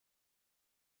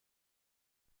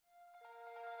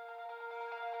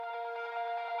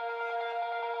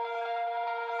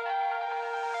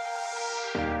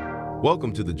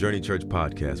Welcome to the Journey Church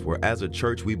podcast, where as a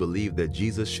church, we believe that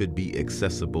Jesus should be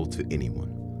accessible to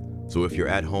anyone. So if you're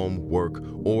at home, work,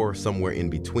 or somewhere in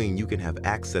between, you can have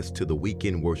access to the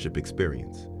weekend worship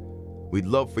experience. We'd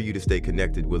love for you to stay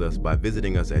connected with us by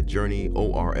visiting us at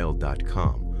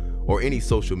journeyorl.com or any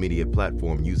social media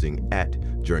platform using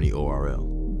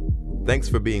 @JourneyORL. Thanks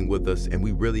for being with us, and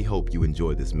we really hope you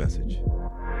enjoy this message.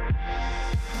 Ready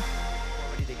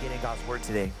to get in God's word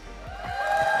today.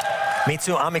 Me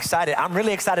too, I'm excited. I'm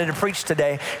really excited to preach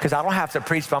today because I don't have to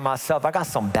preach by myself. I got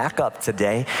some backup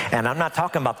today, and I'm not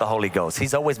talking about the Holy Ghost.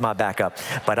 He's always my backup.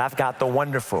 But I've got the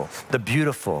wonderful, the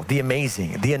beautiful, the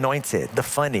amazing, the anointed, the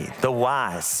funny, the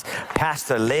wise,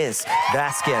 Pastor Liz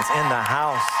Vasquez in the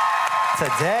house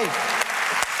today.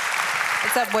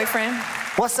 What's up, boyfriend?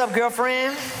 What's up,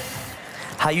 girlfriend?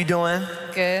 How you doing?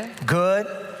 Good. Good?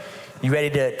 You ready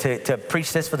to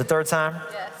preach this for the third time?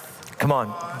 Yes. Come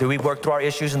on, did we work through our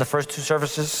issues in the first two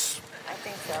services? I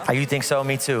think so. Oh, you think so?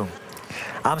 Me too.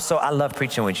 I love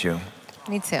preaching with you.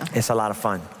 Me too. It's a lot of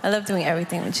fun. I love doing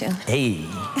everything with you. Hey.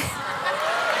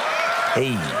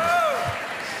 Hey.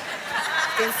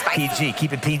 It's spicy. PG,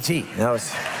 keep it PG. That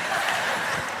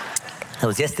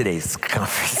was yesterday's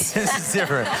conference. This is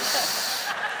different.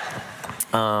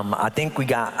 I think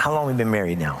how long we been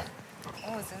married now?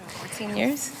 What was it, 14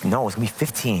 years? No, it's gonna be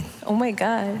 15. Oh my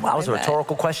God. Well, that was a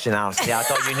rhetorical question, honestly. I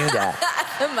thought you knew that.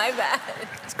 My bad.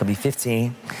 It's gonna be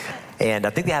 15. And I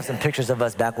think they have some pictures of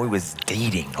us back when we was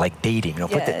dating, like dating. You know,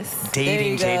 Yes, put the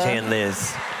dating there you JJ go. and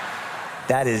Liz.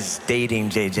 That is dating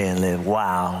JJ and Liz.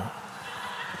 Wow.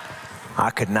 I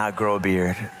could not grow a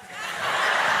beard.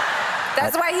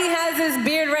 That's why he has his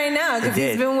beard right now, because He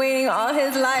he's did. been waiting all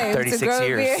his life 36 to grow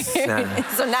years. a beard.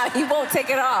 So now he won't take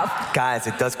it off. Guys,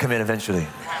 it does come in eventually.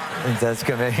 It does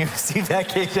come in. You see that,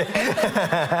 KJ?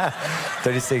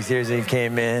 36 years he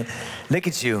came in. Look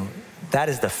at you. That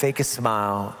is the fakest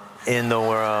smile in the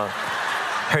world.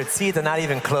 Her teeth are not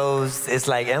even closed. It's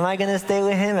like, am I gonna stay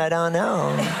with him? I don't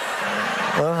know.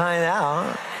 We'll find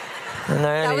out.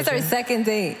 That was our second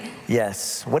date.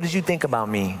 Yes. What did you think about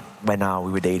me by now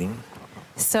we were dating?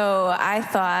 So I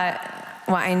thought,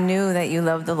 I knew that you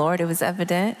loved the Lord. It was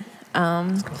evident.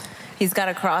 He's got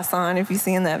a cross on, if you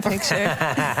see in that picture,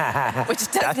 which does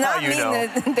That's how not you mean know.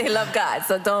 that they love God.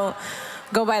 So don't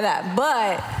go by that.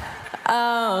 But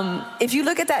if you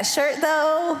look at that shirt,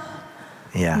 though,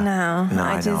 Yeah. no,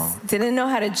 I I just didn't know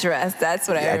how to dress. That's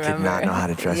what I I remember. did not know how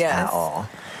to dress Yes. at all.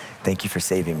 Thank you for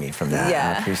saving me from that.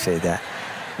 Yeah. I appreciate that.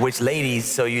 Which, ladies,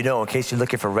 so you know, in case you're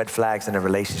looking for red flags in a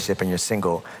relationship and you're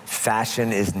single,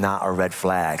 fashion is not a red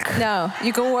flag. No,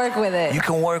 you can work with it. You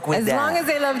can work with that. As long as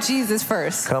they love Jesus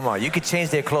first. Come on, you can change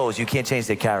their clothes, you can't change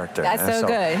their character. That's And so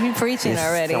good. You're preaching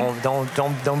already.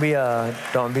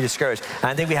 Don't be discouraged.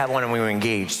 I think we have one when we were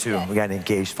engaged too. Yeah. We got an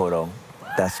engaged photo.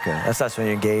 That's good. That's us when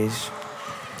you're engaged.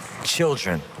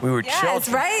 Children. We were Yes,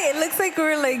 children. right? It looks like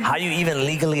we're like... How are you even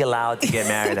legally allowed to get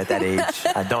married at that age?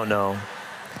 I don't know.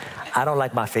 I don't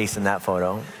like my face in that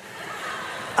photo.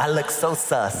 I look so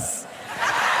sus.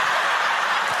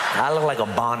 I look like a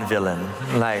Bond villain.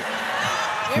 Like,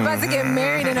 You're about to get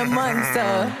married in a month,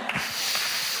 so...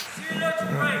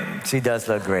 she does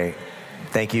look great.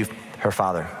 Thank you, her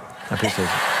father. I appreciate it.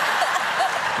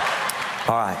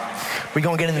 All right. We're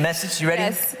going to get in the message. You ready?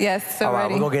 Yes, so All right,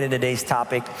 ready. we're going to get into today's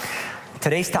topic.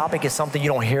 Today's topic is something you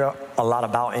don't hear a lot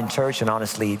about in church, and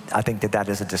honestly, I think that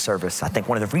is a disservice. I think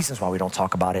one of the reasons why we don't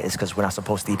talk about it is because we're not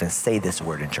supposed to even say this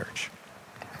word in church.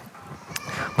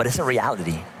 But it's a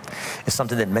reality. It's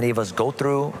something that many of us go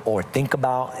through or think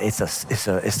about. It's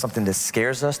something that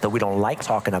scares us, that we don't like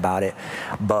talking about it,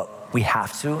 but we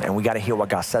have to, and we got to hear what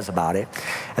God says about it.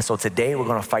 And so today we're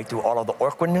going to fight through all of the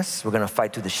awkwardness. We're going to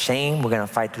fight through the shame. We're going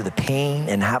to fight through the pain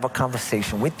and have a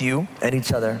conversation with you and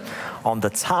each other on the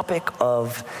topic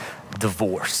of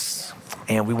divorce.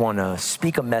 And we want to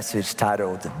speak a message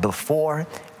titled Before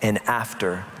and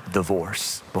After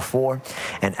Divorce. Before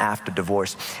and after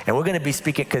divorce. And we're going to be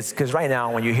speaking, because right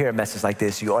now when you hear a message like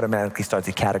this, you automatically start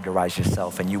to categorize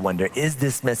yourself and you wonder, is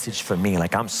this message for me?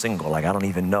 Like, I'm single, like I don't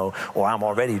even know, or I'm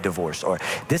already divorced, or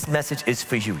this message is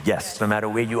for you. Yes, no matter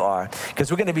where you are.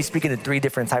 Because we're going to be speaking to 3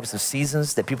 different types of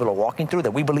seasons that people are walking through,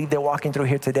 that we believe they're walking through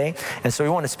here today. And so we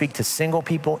want to speak to single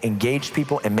people, engaged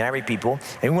people, and married people.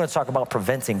 And we want to talk about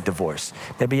preventing divorce.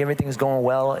 Maybe everything's going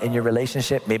well in your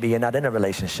relationship. Maybe you're not in a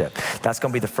relationship. That's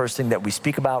going to be the first thing that we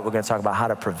speak about. We're going to talk about how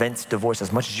to prevent divorce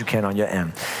as much as you can on your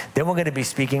end. Then we're going to be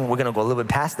speaking, we're going to go a little bit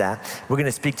past that. We're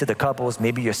going to speak to the couples.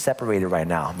 Maybe you're separated right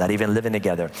now, not even living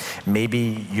together.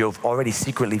 Maybe you've already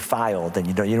secretly filed and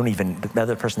you don't even, the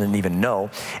other person didn't even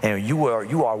know. And you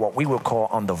are what we would call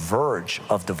on the verge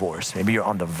of divorce. Maybe you're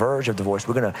on the verge of divorce.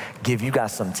 We're going to give you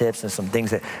guys some tips and some things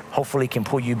that hopefully can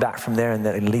pull you back from there and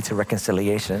that lead to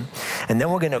reconciliation. And then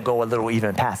we're going to go a little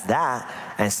even past that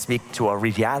and speak to a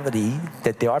reality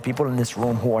that there are people in this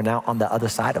room who are now on the other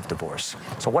side of divorce.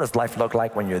 So what does life look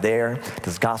like when you're there?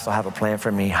 Does God still have a plan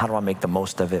for me? How do I make the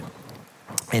most of it?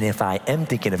 And if I am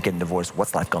thinking of getting divorced,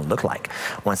 what's life going to look like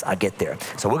once I get there?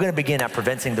 So we're going to begin at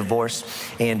preventing divorce.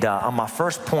 And on my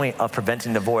first point of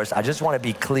preventing divorce, I just want to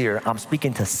be clear. I'm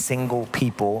speaking to single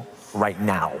people right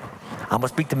now. I'm going to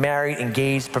speak to married,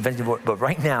 engaged, preventing divorce. But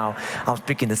right now, I'm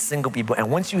speaking to single people.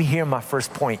 And once you hear my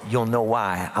first point, you'll know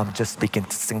why I'm just speaking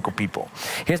to single people.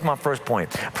 Here's my first point.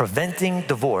 Preventing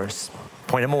divorce,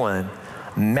 point number one,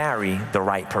 marry the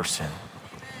right person.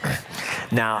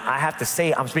 Now, I have to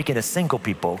say I'm speaking to single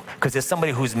people because there's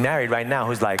somebody who's married right now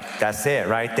who's like, that's it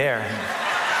right there.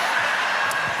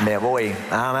 Man, boy,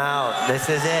 I'm out. This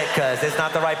is it because it's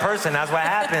not the right person. That's what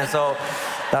happened. So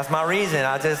that's my reason.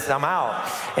 I'm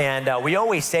out. And we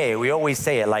always say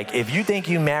it, like if you think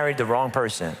you married the wrong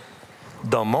person,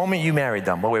 the moment you married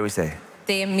them, what do we say?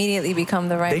 They immediately become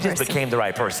the right person. They just became the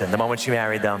right person the moment you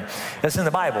married them. That's in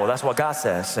the Bible. That's what God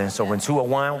says. And so when two are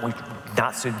one,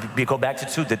 we go back to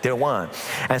two, that they're one.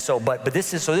 And so, but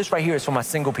this right here is for my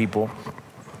single people.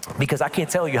 Because I can't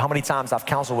tell you how many times I've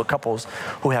counseled with couples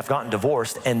who have gotten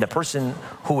divorced and the person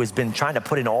who has been trying to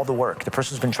put in all the work, the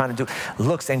person who's been trying to do,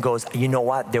 looks and goes, you know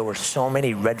what, there were so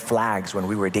many red flags when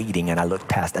we were dating and I looked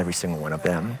past every single one of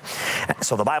them.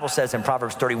 So the Bible says in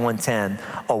Proverbs 31:10,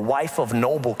 a wife of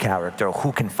noble character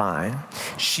who can find?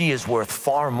 She is worth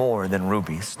far more than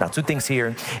rubies. Now two things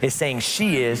here. It's saying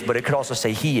she is, but it could also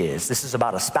say he is. This is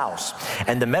about a spouse.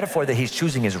 And the metaphor that he's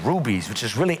choosing is rubies, which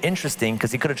is really interesting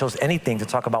because he could have chosen anything to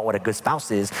talk about what a good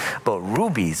spouse is, but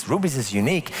rubies is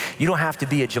unique. You don't have to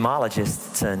be a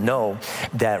gemologist to know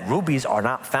that rubies are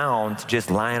not found just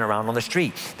lying around on the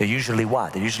street. They're usually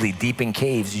what? They're usually deep in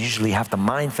caves. You usually have to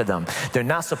mine for them. They're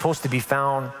not supposed to be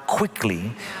found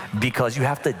quickly because you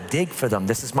have to dig for them.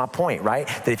 This is my point, right?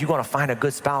 That if you're going to find a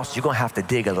good spouse, you're going to have to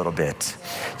dig a little bit.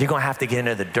 You're going to have to get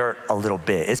into the dirt a little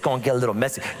bit. It's going to get a little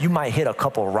messy. You might hit a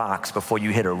couple rocks before you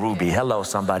hit a ruby. Hello,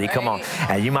 somebody. Come on.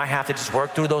 And you might have to just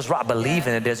work through those rocks,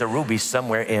 believing that there's a ruby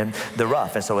somewhere in the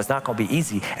rough. And so it's not going to be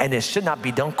easy. And it should not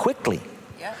be done quickly.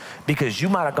 Because you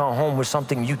might have gone home with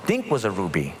something you think was a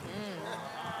ruby.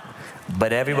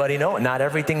 But everybody knows not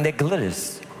everything that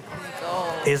glitters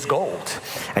is gold.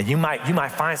 And you might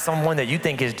find someone that you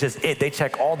think is just it. They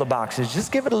check all the boxes.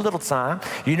 Just give it a little time.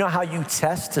 You know how you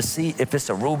test to see if it's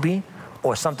a ruby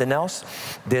or something else?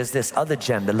 There's this other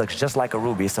gem that looks just like a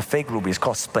ruby. It's a fake ruby. It's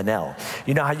called spinel.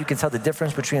 You know how you can tell the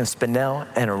difference between a spinel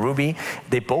and a ruby?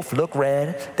 They both look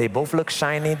red. They both look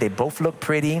shiny. They both look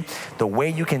pretty. The way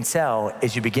you can tell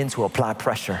is you begin to apply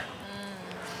pressure.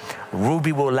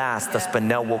 Ruby will last, the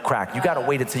spinel will crack. You gotta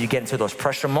wait until you get into those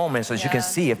pressure moments so that you can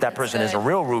see if that person is a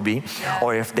real ruby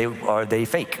or if they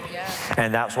fake.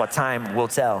 And that's what time will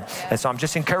tell. And so I'm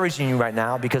just encouraging you right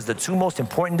now because the two most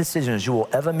important decisions you will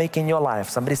ever make in your life,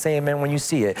 somebody say amen when you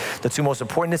see it, the two most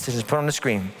important decisions put on the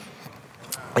screen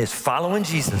is following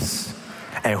Jesus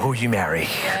and who you marry.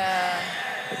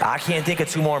 I can't think of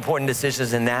two more important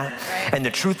decisions than that. And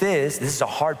the truth is, this is a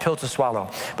hard pill to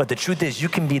swallow, but the truth is you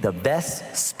can be the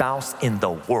best spouse in the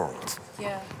world.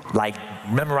 Like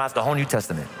memorize the whole New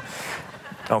Testament.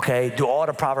 Okay, do all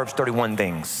the Proverbs 31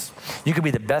 things. You can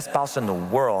be the best spouse in the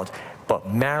world,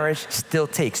 but marriage still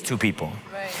takes two people.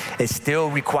 It still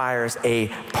requires a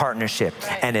partnership.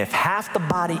 And if half the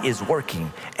body is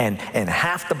working and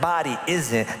half the body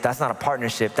isn't, that's not a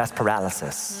partnership, that's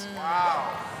paralysis.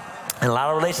 And a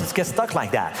lot of relationships get stuck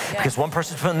like that because one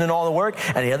person's putting in all the work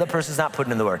and the other person's not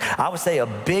putting in the work. I would say a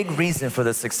big reason for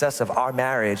the success of our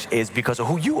marriage is because of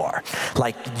who you are.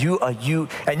 Like you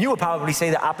would probably say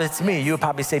the opposite to me. You would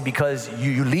probably say because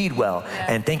you lead well,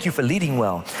 and thank you for leading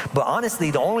well. But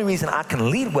honestly, the only reason I can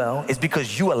lead well is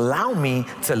because you allow me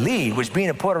to lead, which being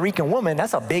a Puerto Rican woman,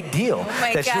 that's a big deal.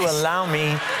 You allow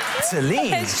me to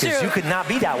lead because you could not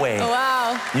be that way.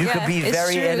 Wow. You could be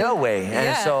very in a way.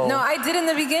 And so no, I did in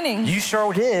the beginning. You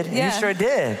sure did. You sure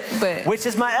did. But, which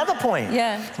is my other point.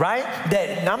 Right?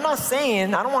 That I'm not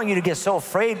saying, I don't want you to get so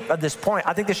afraid of this point.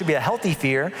 I think there should be a healthy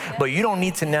fear, but you don't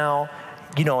need to now,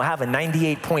 have a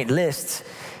 98-point list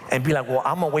and be like, well,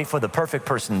 I'm going to wait for the perfect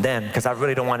person then because I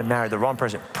really don't want to marry the wrong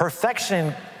person.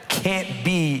 Perfection can't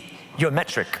be your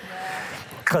metric.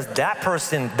 because that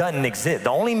person doesn't exist. The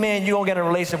only man you're gonna get a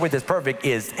relationship with that's perfect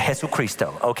is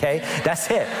Jesucristo, okay? That's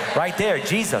it, right there,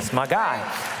 Jesus, my guy.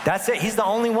 That's it, he's the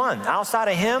only one. Outside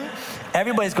of him,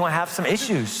 everybody's gonna have some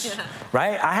issues,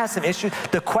 right? I have some issues.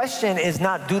 The question is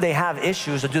not do they have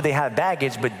issues or do they have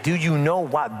baggage, but do you know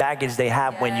what baggage they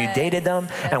have when you dated them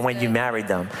and when you married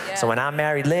them? So when I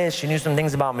married Liz, she knew some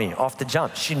things about me off the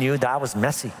jump. She knew that I was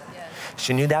messy.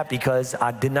 She knew that because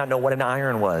I did not know what an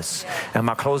iron was, and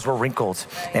my clothes were wrinkled,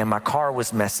 and my car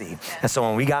was messy. And so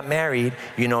when we got married,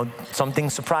 you know, some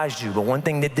things surprised you, but one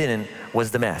thing that didn't was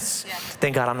the mess.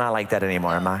 Thank God I'm not like that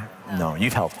anymore, am I? No,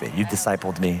 you've helped me. You've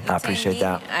discipled me. I appreciate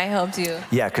that. I helped you.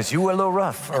 Yeah, because you were a little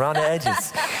rough around the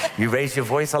edges. You raised your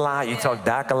voice a lot. You talked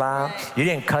back a lot. You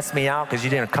didn't cuss me out because you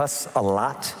didn't cuss a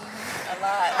lot.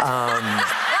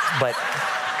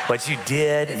 But you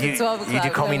did. You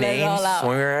did call me names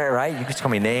when we were right. You just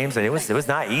call me names, and it was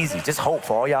not easy. Just hope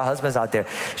for all y'all husbands out there.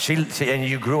 She and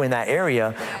you grew in that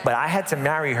area, but I had to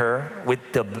marry her with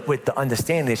the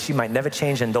understanding that she might never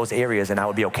change in those areas, and I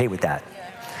would be okay with that.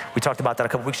 We talked about that a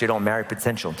couple weeks ago. You don't marry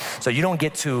potential. So you don't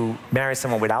get to marry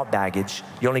someone without baggage.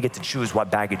 You only get to choose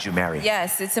what baggage you marry.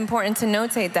 Yes, it's important to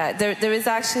notate that. There is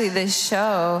actually this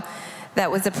show that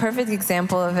was a perfect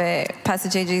example of it. Pastor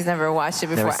JJ's never watched it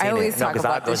before. I always talk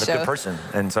about this show. I was a good person,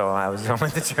 and so I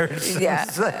went to church. Yeah.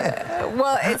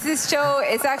 Well, it's this show.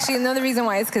 It's actually another reason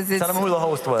why. It's because it's. Tell them who the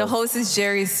host was. The host is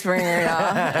Jerry Springer,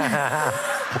 y'all.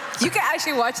 You can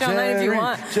actually watch it online if you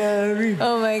want. Jerry.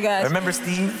 Oh my gosh. Remember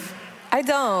Steve? I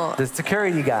don't. The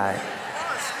security guy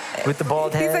with the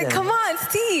bald head. He's like, come on,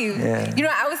 Steve. Yeah. You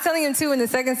know, I was telling him too in the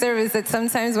second service that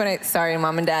sometimes when sorry,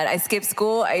 Mom and Dad, I skipped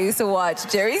school, I used to watch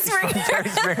Jerry Springer. Jerry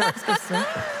Springer.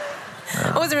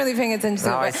 I wasn't really paying attention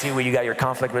to it. Now I see where you got your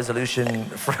conflict resolution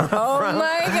from. Oh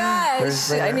my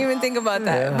gosh. I didn't even think about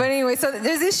that. Yeah. But anyway, so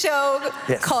there's this show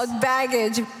called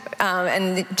Baggage,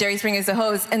 and Jerry Springer is the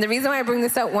host. And the reason why I bring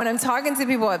this up when I'm talking to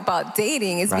people about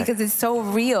dating is because it's so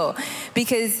real.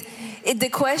 Because the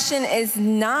question is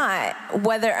not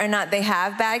whether or not they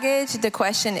have baggage. The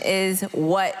question is,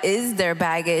 what is their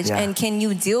baggage, and can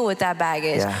you deal with that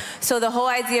baggage? Yeah. So the whole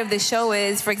idea of the show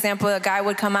is, for example, a guy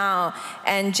would come out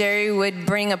and Jerry would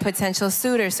bring a potential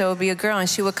suitor, so it would be a girl, and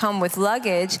she would come with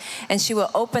luggage, and she would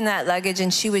open that luggage,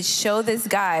 and she would show this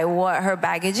guy what her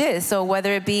baggage is. So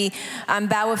whether it be, I'm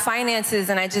bad with finances,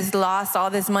 and I just lost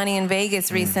all this money in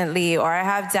Vegas recently, or I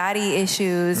have daddy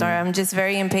issues, or I'm just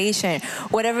very impatient.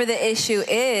 Whatever the issue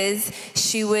is,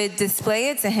 she would display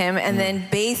it to him, and then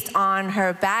based on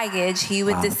her baggage, he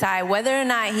would decide whether or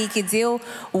not he could deal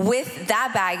with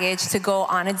that baggage to go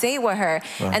on a date with her.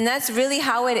 And that's really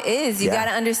how it is. You got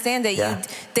to understand that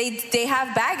they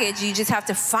have baggage. You just have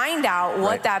to find out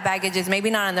what that baggage is. Maybe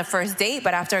not on the first date,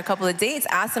 but after a couple of dates,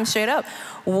 ask them straight up,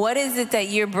 what is it that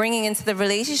you're bringing into the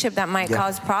relationship that might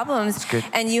cause problems?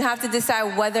 And you have to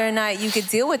decide whether or not you could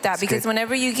deal with that, because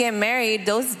whenever you get married,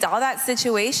 all that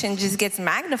situation just gets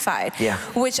magnified.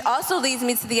 Which also leads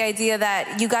me to the idea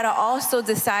that you got to also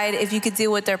decide if you could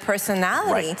deal with their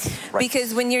personality.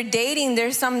 Because when you're dating,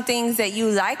 there's some things that you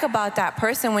like about that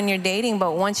person when you're dating,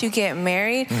 but once you get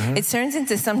married, it turns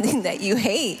into something that you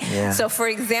hate. So for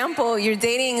example, you're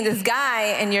dating this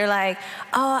guy and you're like,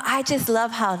 oh, I just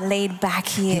love how laid back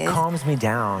he is. He calms me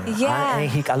down. I love how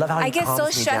he calms me down. I get so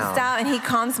stressed out and he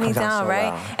calms me down,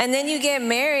 right? Well. And then you get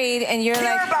married and you're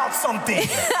care about something.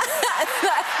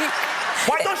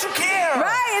 Why don't you care?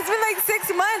 Right, it's been like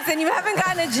 6 months and you haven't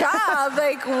gotten a job.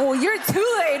 Like, well, you're too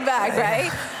laid back,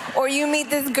 right? Or you meet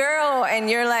this girl and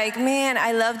you're like, man,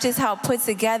 I love just how put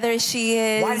together she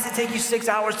is. Why does it take you 6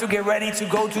 hours to get ready to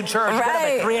go to church? You get up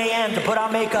at 3 a.m. to put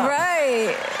on makeup.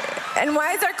 Right. And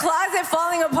why is our closet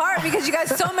falling apart? Because you got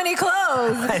so many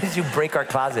clothes. Why did you break our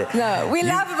closet? No, we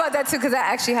laugh about that too, because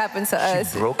that actually happened to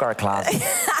us. She broke our closet.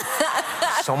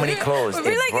 So many clothes. We were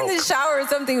like in the shower or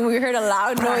something, we heard a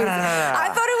loud noise. I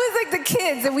thought it was like the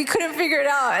kids and we couldn't figure it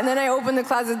out. And then I opened the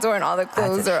closet door and all the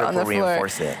clothes are on the floor.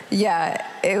 Yeah,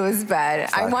 it was bad.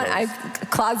 I want a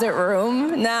closet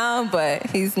room now, but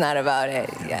he's not about it.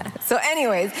 Yeah. So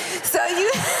anyways,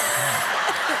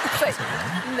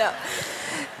 no.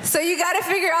 So you got to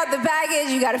figure out the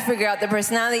baggage, you got to figure out the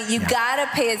personality, you got to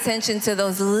pay attention to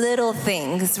those little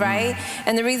things, right?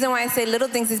 And the reason why I say little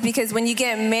things is because when you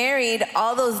get married,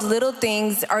 all those little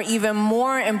things are even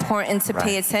more important to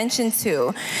pay attention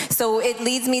to. So it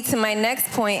leads me to my next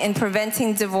point in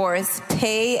preventing divorce: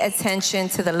 pay attention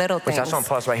to the little things. Which I just want to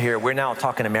pause right here. We're now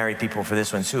talking to married people for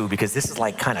this one too, because this is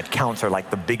like kind of counter like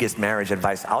the biggest marriage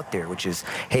advice out there, which is,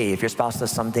 hey, if your spouse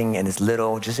does something and it's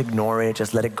little, just ignore it,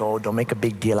 just let it go, don't make a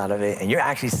big deal out of it. And you're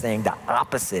actually saying the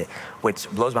opposite, which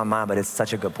blows my mind, but it's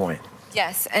such a good point.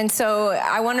 Yes, and so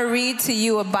I want to read to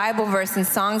you a Bible verse in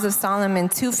Songs of Solomon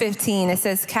 2:15. It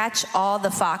says, catch all the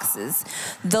foxes,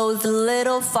 those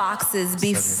little foxes,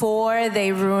 before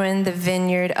they ruin the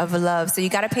vineyard of love. So you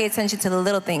got to pay attention to the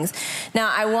little things. Now,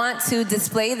 I want to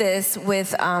display this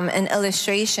with an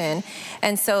illustration.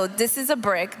 And so this is a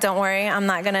brick. Don't worry, I'm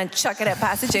not going to chuck it at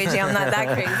Pastor JJ. I'm not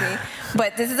that crazy.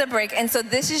 But this is a brick. And so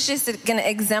this is just going to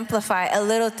exemplify a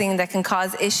little thing that can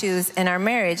cause issues in our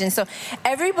marriage. And so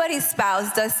everybody's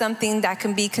spouse does something that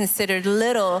can be considered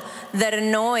little that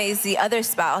annoys the other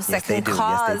spouse, that can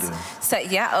cause,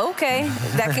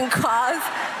 that can cause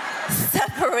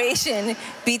separation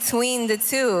between the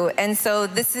two. And so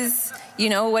this is,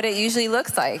 what it usually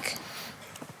looks like.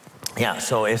 Yeah,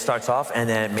 so it starts off, and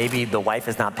then maybe the wife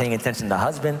is not paying attention to the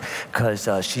husband because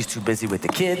she's too busy with the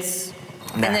kids.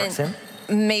 And that hurts him.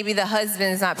 Maybe the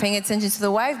husband's not paying attention to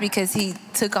the wife because he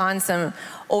took on some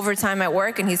overtime at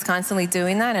work and he's constantly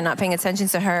doing that and not paying attention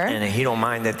to her. And he don't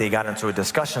mind that they got into a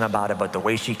discussion about it, but the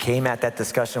way she came at that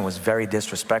discussion was very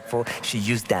disrespectful. She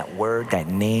used that word, that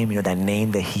name, that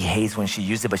name that he hates when she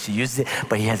used it, but she used it,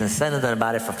 but he hasn't said nothing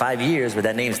about it for 5 years, but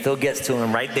that name still gets to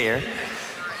him right there.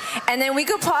 And then we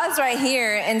could pause right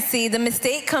here and see the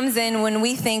mistake comes in when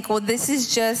we think, well, this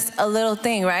is just a little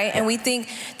thing, right? Yeah. And we think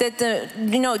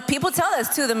that people tell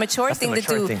us too, the mature thing to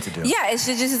do. Yeah, it's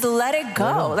to just let it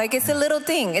go. Like it's a little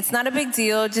thing. It's not a big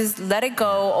deal. Just let it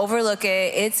go, overlook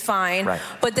it. It's fine. Right.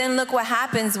 But then look what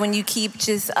happens when you keep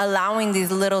just allowing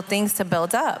these little things to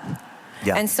build up.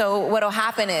 Yeah. And so what'll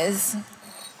happen is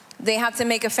they have to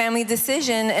make a family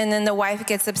decision, and then the wife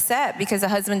gets upset because the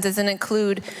husband doesn't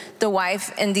include the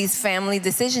wife in these family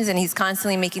decisions, and he's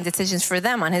constantly making decisions for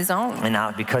them on his own. And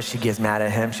now because she gets mad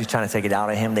at him, she's trying to take it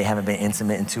out of him. They haven't been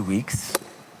intimate in 2 weeks.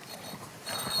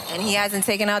 And he hasn't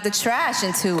taken out the trash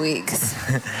in 2 weeks.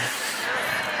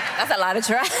 That's a lot of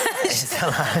trash. It's a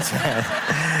lot of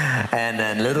trash. And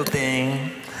then little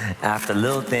thing after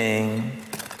little thing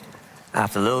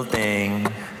after little thing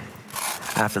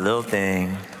after little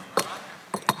thing.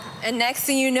 And next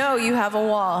thing you know, you have a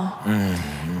wall.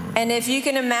 Mm-hmm. And if you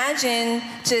can imagine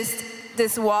just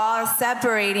this wall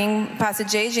separating Pastor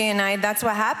JJ and I, that's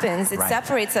what happens. It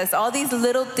separates us. All these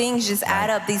little things just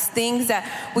add up. These things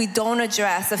that we don't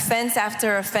address, offense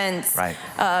after offense,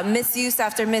 misuse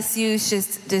after misuse,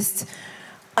 just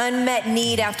unmet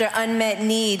need after unmet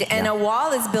need, and a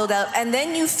wall is built up, and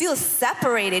then you feel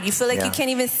separated. You feel like you can't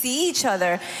even see each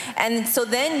other, and so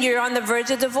then you're on the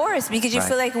verge of divorce because you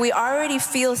feel like we already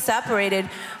feel separated,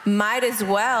 might as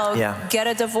well get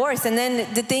a divorce. And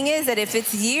then the thing is that if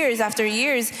it's years after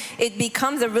years, it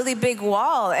becomes a really big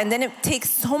wall, and then it takes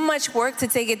so much work to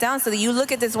take it down, so that you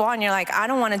look at this wall and you're like, I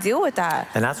don't want to deal with that.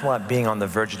 And that's what being on the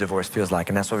verge of divorce feels like,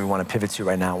 and that's what we want to pivot to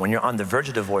right now. When you're on the verge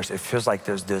of divorce, it feels like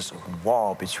there's this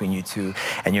wall between you two,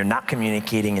 and you're not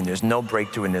communicating, and there's no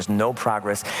breakthrough, and there's no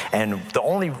progress. And the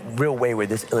only real way where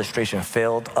this illustration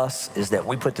failed us is that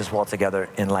we put this wall together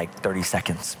in like 30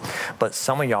 seconds. But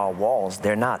some of y'all walls,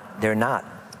 they're not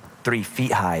 3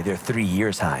 feet high, they're 3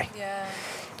 years high.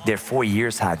 They're 4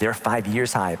 years high, they're 5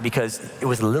 years high, because it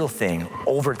was a little thing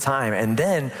over time. And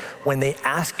then when they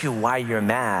ask you why you're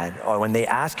mad, or when they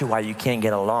ask you why you can't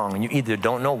get along, and you either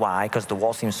don't know why because the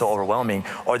wall seems so overwhelming,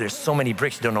 or there's so many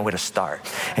bricks you don't know where to start.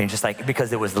 And you're just like,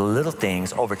 because there was little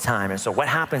things over time. And so what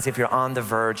happens if you're on the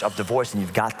verge of divorce and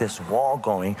you've got this wall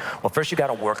going? Well, first you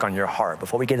gotta work on your heart.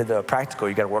 Before we get to the practical,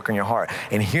 you gotta work on your heart.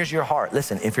 And here's your heart.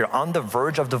 Listen, if you're on the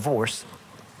verge of divorce,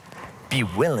 be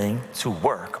willing to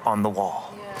work on the wall.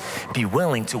 Be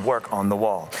willing to work on the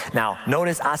wall. Now,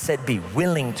 notice I said be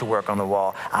willing to work on the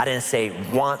wall. I didn't say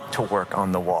want to work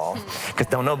on the wall, because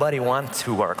don't nobody want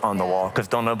to work on the wall, because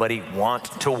don't nobody want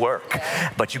to work.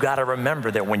 But you got to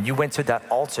remember that when you went to that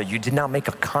altar, you did not make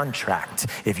a contract.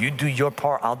 If you do your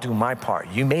part, I'll do my part.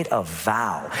 You made a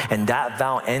vow, and that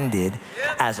vow ended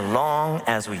as long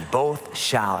as we both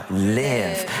shall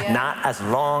live, not as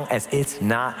long as it's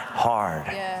not hard.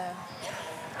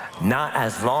 Not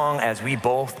as long as we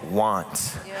both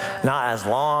want. Not as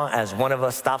long as one of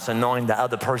us stops annoying the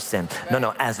other person.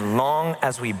 No, as long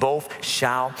as we both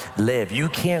shall live. You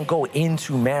can't go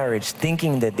into marriage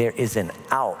thinking that there is an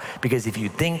out, because if you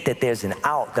think that there's an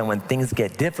out, then when things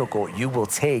get difficult, you will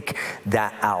take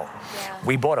that out.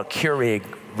 We bought a Keurig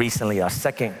recently, a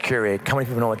second Keurig. How many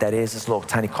people know what that is? This little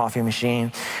tiny coffee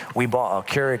machine. We bought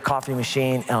a Keurig coffee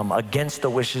machine against the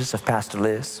wishes of Pastor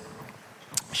Liz.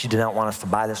 She did not want us to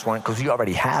buy this one because we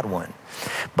already had one,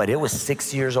 but it was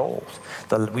 6 years old.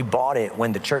 We bought it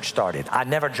when the church started. I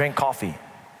never drank coffee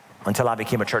until I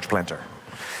became a church planter.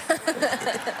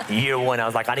 Year one, I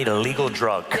was like, I need a legal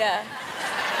drug.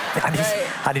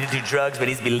 I need to do drugs, but it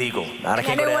needs to be legal. I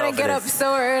didn't want to get up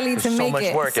so early to make it. So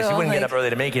much work. So you wouldn't get up early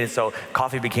to make it. So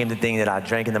coffee became the thing that I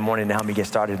drank in the morning to help me get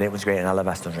started. And it was great. And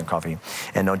I still drink coffee.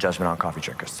 And no judgment on coffee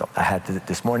drinkers. So I had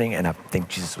this morning, and I think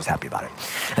Jesus was happy about it.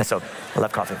 And so I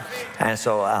love coffee. And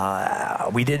so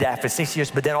we did that for 6 years.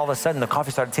 But then all of a sudden, the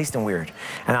coffee started tasting weird.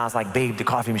 And I was like, babe, the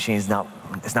coffee machine is not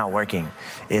working.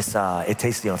 It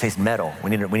tastes metal. We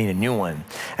need a new one.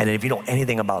 And then if you know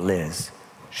anything about Liz,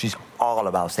 she's all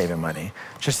about saving money.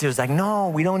 She was like, no,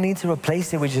 we don't need to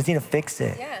replace it. We just need to fix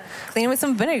it. Yeah, clean it with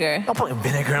some vinegar. Don't put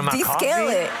vinegar in my coffee.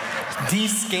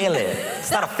 Descale it.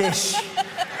 It's not a fish,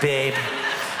 babe.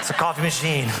 It's a coffee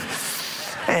machine.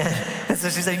 And so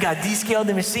she said, you got to descale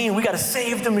the machine. We got to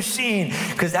save the machine.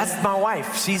 Because that's my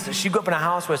wife. She grew up in a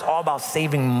house where it's all about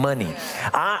saving money.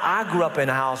 I grew up in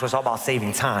a house where it's all about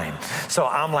saving time. So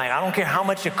I'm like, I don't care how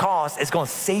much it costs. It's going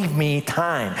to save me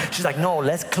time. She's like, no,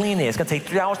 let's clean it. It's going to take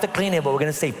 3 hours to clean it, but we're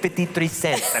going to save 53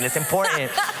 cents. And it's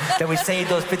important that we save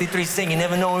those 53 cents. You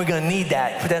never know when we're going to need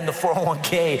that. Put that in the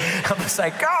 401k. I'm just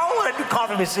like, oh, I want a new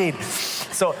coffee machine.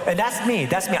 So, and that's me.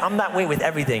 I'm that way with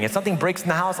everything. If something breaks in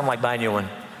the house, I'm like, buy a new one.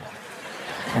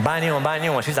 Buy a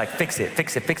new one. She's like, fix it.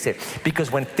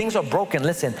 Because when things are broken,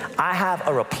 listen, I have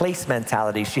a replace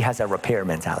mentality. She has a repair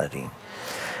mentality.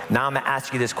 Now I'm going to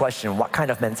ask you this question. What kind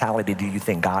of mentality do you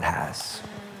think God has?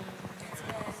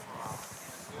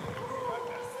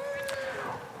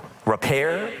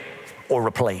 Repair or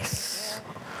replace?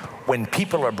 When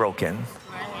people are broken,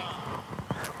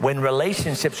 when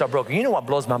relationships are broken. You know what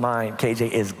blows my mind,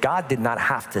 KJ, is God did not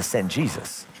have to send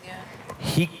Jesus.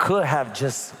 He could have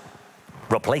just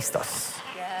replaced us.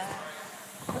 Yeah.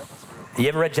 You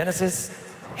ever read Genesis?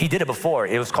 He did it before.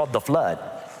 It was called the flood.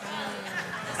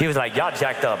 He was like, y'all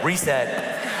jacked up, reset.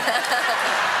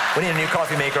 We need a new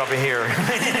coffee maker up in here.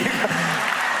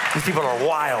 These people are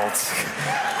wild.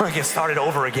 We're gonna get started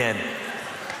over again.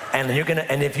 And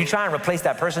if you try and replace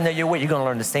that person that you're with, you're gonna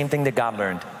learn the same thing that God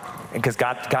learned. Because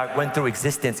God went through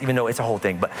existence, even though it's a whole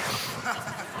thing. But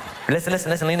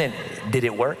listen, lean in. Did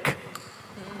it work?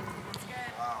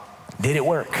 Did it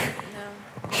work?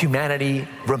 No. Humanity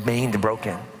remained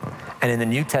broken. And in the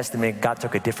New Testament, God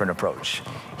took a different approach.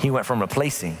 He went from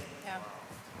replacing.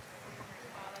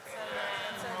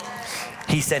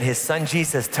 He sent his son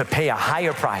Jesus to pay a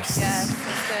higher price.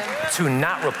 To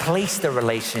not replace the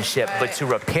relationship, but to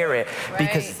repair it.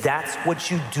 Because that's what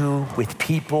you do with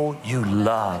people you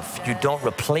love. You don't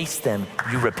replace them,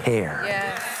 you repair.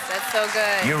 Yes, that's so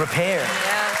good. You repair.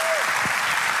 Yeah.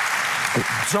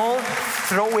 Don't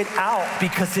throw it out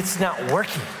because it's not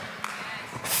working.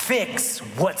 Fix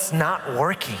what's not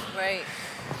working. Right.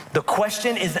 The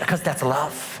question is, because that's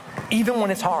love, even when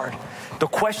it's hard. The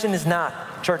question is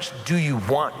not, church, do you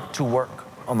want to work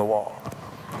on the wall?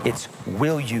 It's,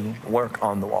 will you work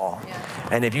on the wall? Yeah.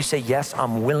 And if you say, yes,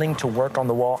 I'm willing to work on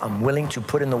the wall, I'm willing to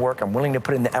put in the work, I'm willing to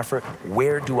put in the effort,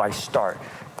 where do I start?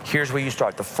 Here's where you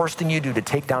start. The first thing you do to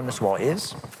take down this wall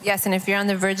is? Yes, and if you're on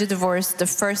the verge of divorce, the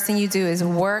first thing you do is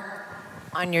work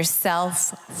on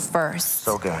yourself first.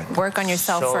 So good. Work on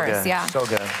yourself first, yeah. So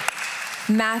good.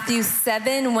 Matthew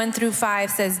 7:1-5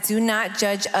 says, do not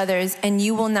judge others and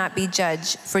you will not be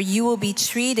judged, for you will be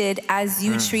treated as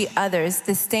you treat others.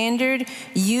 The standard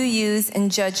you use in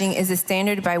judging is the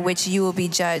standard by which you will be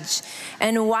judged.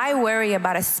 And why worry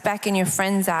about a speck in your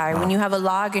friend's eye when you have a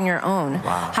log in your own?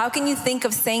 How can you think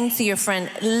of saying to your friend,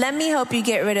 let me help you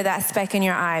get rid of that speck in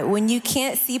your eye, when you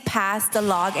can't see past the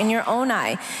log in your own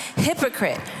eye?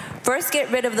 Hypocrite. First get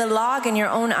rid of the log in your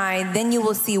own eye, then you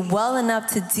will see well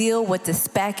enough to deal with the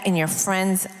speck in your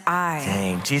friend's eye.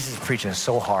 Dang, Jesus is preaching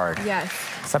so hard. Yes.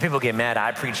 Some people get mad,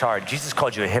 I preach hard. Jesus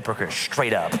called you a hypocrite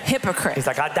straight up. Hypocrite. He's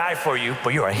like, I died for you,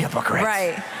 but you're a hypocrite.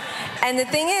 Right. And the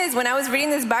thing is, when I was reading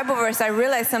this Bible verse, I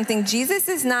realized something. Jesus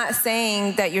is not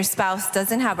saying that your spouse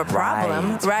doesn't have a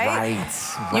problem, right?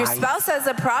 Your spouse has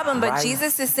a problem, but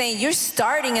Jesus is saying you're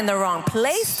starting in the wrong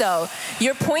place, though.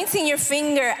 You're pointing your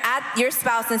finger at your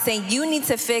spouse and saying, you need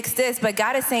to fix this, but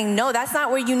God is saying, no, that's not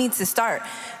where you need to start.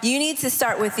 You need to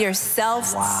start with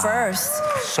yourself first.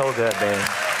 So good, babe.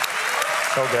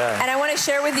 So good. And I want to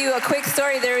share with you a quick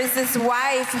story. There is this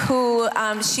wife who,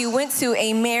 she went to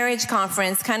a marriage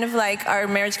conference, kind of like our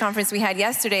marriage conference we had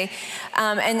yesterday.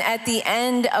 And at the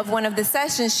end of one of the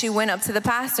sessions, she went up to the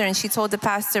pastor and she told the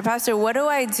pastor, Pastor, what do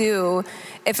I do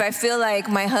if I feel like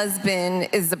my husband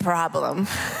is the problem,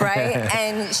 right?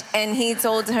 and he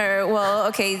told her, well,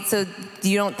 okay, so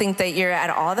you don't think that you're at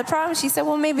all the problem? She said,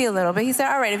 well, maybe a little bit. He said,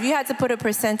 all right, if you had to put a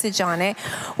percentage on it,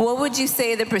 what would you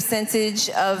say the percentage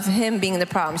of him being the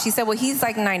problem? She said, well, he's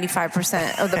like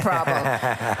 95% of the problem.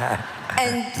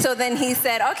 And so then he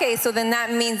said, okay, so then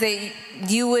that means that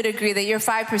you would agree that you're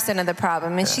 5% of the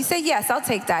problem. And she said, yes, I'll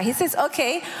take that. He says,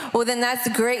 okay, well then that's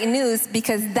great news,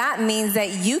 because that means that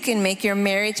you can make your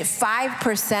marriage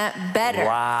 5% better.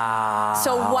 Wow.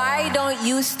 So why don't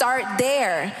you start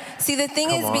there? See, the thing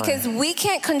is, because we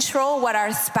can't control what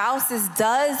our spouses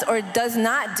does or does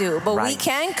not do, but we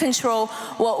can control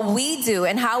what we do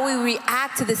and how we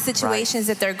react to the situations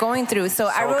that they're going through. So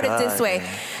I wrote it this way.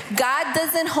 God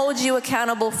doesn't hold you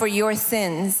accountable for your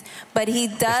sins, but he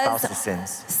does. Your spouse's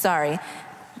sins. Sorry.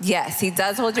 Yes, he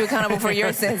does hold you accountable for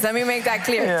your sins. Let me make that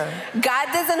clear. God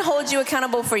doesn't hold you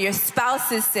accountable for your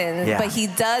spouse's sins, but he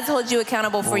does hold you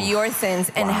accountable for your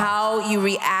sins and how you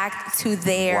react to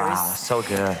theirs. Wow, so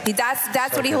good.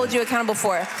 That's what he holds you accountable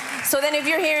for. So then if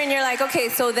you're here and you're like, okay,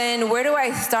 so then where do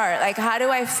I start? Like, how do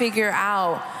I figure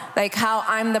out like how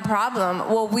I'm the problem?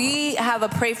 Well, we have a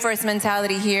pray first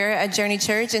mentality here at Journey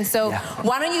Church. And so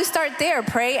why don't you start there?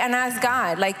 Pray and ask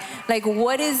God, like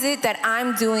what is it that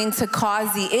I'm doing to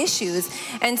cause the issues?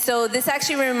 And so this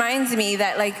actually reminds me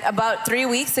that like about 3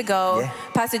 weeks ago,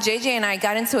 Pastor JJ and I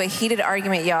got into a heated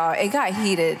argument, y'all. It got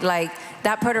heated. Like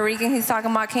that Puerto Rican he's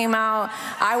talking about came out.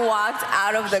 I walked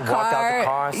out of the car. Walked out the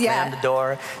car, slammed the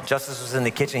door. Justice was in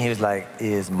the kitchen. He was like,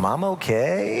 is Mom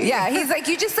okay? Yeah, he's like,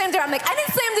 you just slammed the door. I'm like, I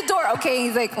didn't slam the door. Okay,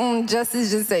 he's like, Justice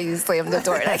just said you slammed the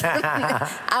door. Like,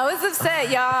 I was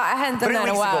upset, y'all. I hadn't done that in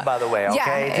a while. 3 weeks ago, by the way,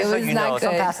 okay? Yeah, just so you know,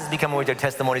 some pastors be coming with their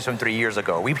testimonies from 3 years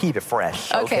ago. We keep it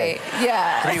fresh, okay?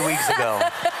 Yeah. 3 weeks ago.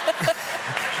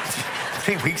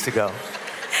 3 weeks ago.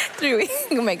 3 weeks.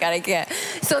 Oh my God, I can't.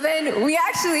 So then we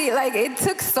actually, like, it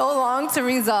took so long to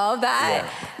resolve that,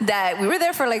 that we were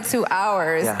there for like 2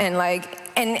 hours. And like,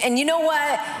 and you know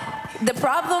what? The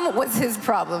problem was his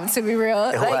problem, to be real.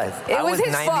 It was. It was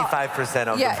his 95% fault.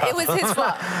 of the problem. It was his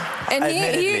fault. And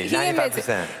he admits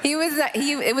it.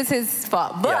 It was his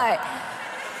fault. But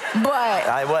it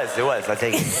was. I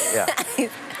take it. Yeah.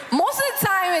 Most of the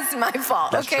time, it's my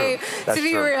fault. That's okay, true. That's to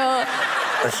be true. real.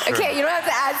 That's true. Okay, you don't have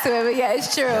to add to it, but yeah,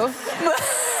 it's true.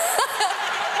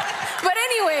 But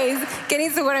anyways,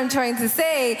 getting to what I'm trying to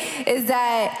say is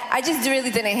that I just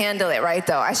really didn't handle it right,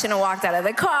 though. I shouldn't have walked out of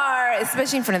the car,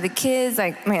 especially in front of the kids.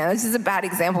 Like, man, this is a bad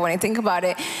example when I think about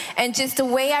it. And just the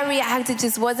way I reacted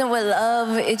just wasn't with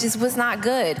love. It just was not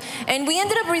good. And we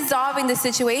ended up resolving the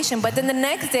situation. But then the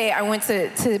next day, I went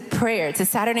to prayer, to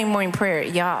Saturday morning prayer.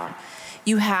 Y'all,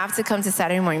 you have to come to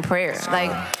Saturday morning prayer.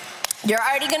 Like, you're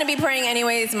already going to be praying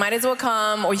anyways. Might as well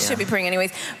come, or you should be praying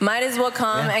anyways. Might as well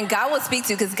come, and God will speak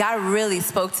to you, because God really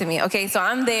spoke to me. Okay, so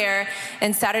I'm there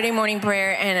in Saturday morning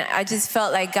prayer, and I just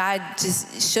felt like God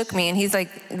just shook me, and he's like,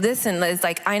 listen, Liz,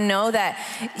 like, I know that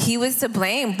he was to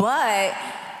blame, but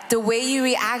the way you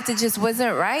reacted just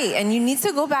wasn't right, and you need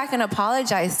to go back and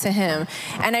apologize to him.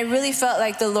 And I really felt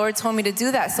like the Lord told me to do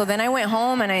that. So then I went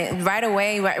home, and right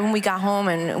when we got home,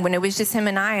 and when it was just him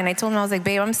and I told him, I was like,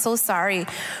 babe, I'm so sorry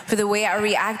for the way I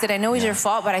reacted. I know it was your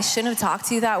fault, but I shouldn't have talked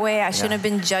to you that way. I shouldn't have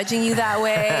been judging you that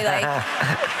way. Like,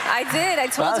 I did. I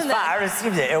told him that. I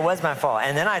received it. It was my fault.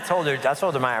 And then I told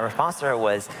her my response to her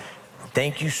was,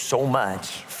 thank you so much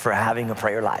for having a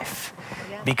prayer life.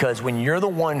 Because when you're the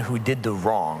one who did the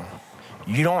wrong,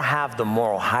 you don't have the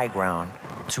moral high ground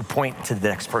to point to the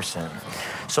next person.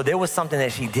 So there was something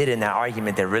that she did in that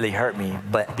argument that really hurt me.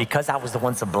 But because I was the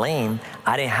one to blame,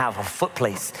 I didn't have a foot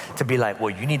place to be like,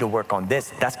 well, you need to work on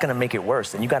this. That's going to make it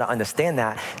worse. And you got to understand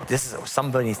that.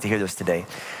 Somebody needs to hear this today.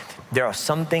 There are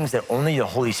some things that only the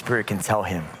Holy Spirit can tell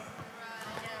him.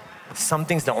 Some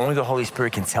things that only the Holy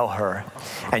Spirit can tell her.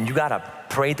 And you got to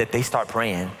pray that they start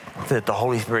praying so that the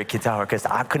Holy Spirit can tell her, because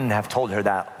I couldn't have told her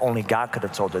that. Only God could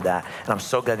have told her that. And I'm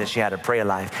so glad that she had a prayer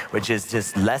life, which is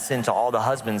just lesson to all the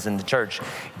husbands in the church.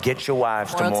 Get your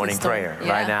wives to morning prayer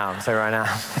right now. Say right now.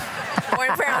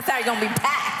 Morning prayer on Saturday going to be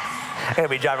packed. I'm going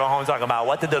to be driving home talking about,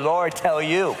 what did the Lord tell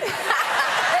you?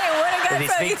 Hey, what did God Did he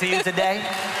speak to you today?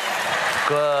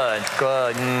 Good.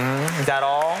 Is that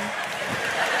all?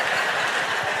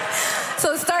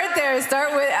 So start there.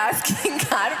 Start with asking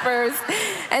God first,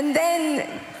 and then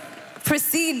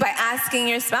proceed by asking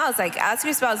your spouse. Like, ask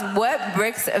your spouse, what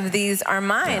bricks of these are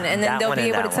mine? And then they'll be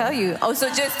able to tell you. Oh, so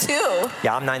just 2?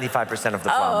 Yeah, I'm 95% of the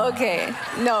problem. Oh, okay.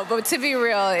 No, but to be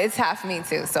real, it's half me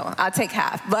too, so I'll take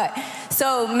half. But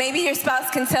so maybe your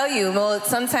spouse can tell you, well,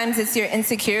 sometimes it's your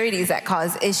insecurities that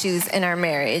cause issues in our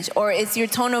marriage, or it's your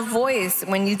tone of voice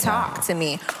when you talk to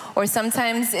me, or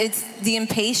sometimes it's the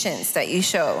impatience that you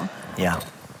show. Yeah.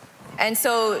 And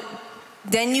so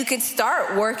then you could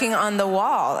start working on the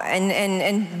wall.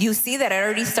 And you see that it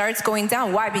already starts going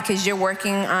down. Why? Because you're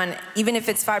working on, even if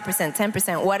it's 5%,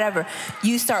 10%, whatever,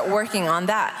 you start working on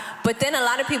that. But then a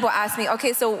lot of people ask me,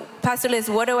 okay, so Pastor Liz,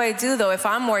 what do I do though if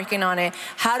I'm working on it?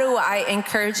 How do I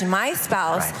encourage my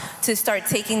spouse to start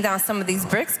taking down some of these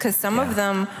bricks? Because some of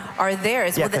them are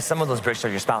theirs. Yeah, because some of those bricks are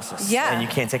your spouse's. Yeah. And you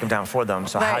can't take them down for them.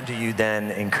 So how do you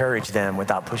then encourage them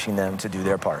without pushing them to do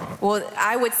their part? Well,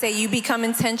 I would say you become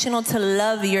intentional to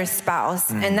love your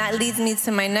spouse. And that leads me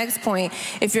to my next point.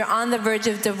 If you're on the verge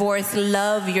of divorce,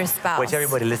 love your spouse. Which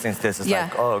everybody listening to this is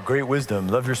like, oh, great wisdom,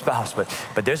 love your spouse.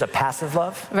 But there's a passive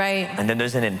love. Right. And then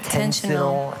there's an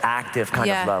intentional, active kind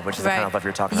of love, which is the kind of love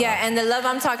you're talking about. Yeah, and the love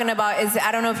I'm talking about is,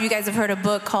 I don't know if you guys have heard a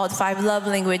book called 5 Love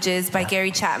Languages by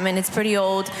Gary Chapman. It's pretty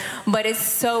old, but it's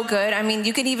so good. I mean,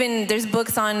 you could even, there's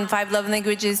books on 5 love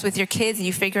languages with your kids, and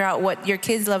you figure out what your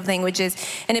kids' love language is.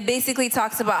 And it basically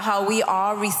talks about how we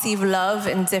all receive love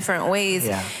in different ways.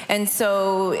 And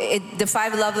so the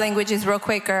 5 love languages, real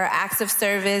quick, are acts of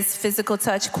service, physical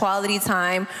touch, quality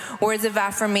time, words of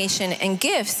affirmation, and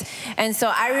gifts. And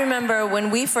so I remember when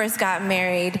we first got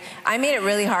married, I made it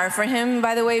really hard for him,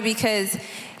 by the way, because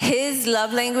his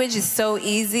love language is so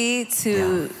easy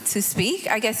to speak,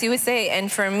 I guess you would say.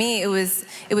 And for me, it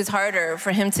was harder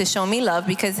for him to show me love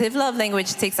because his love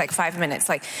language takes like 5 minutes.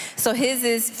 So his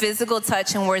is physical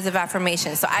touch and words of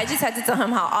affirmation. So I just had to tell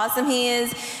him how awesome he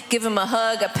is, give him a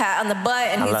hug, a pat on the butt,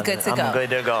 and he's good to go. I'm good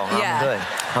to go. Yeah. I'm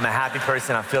good. I'm a happy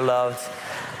person. I feel loved.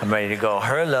 I'm ready to go.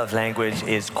 Her love language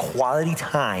is quality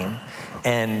time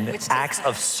and acts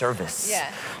of service.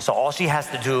 Yeah. So all she has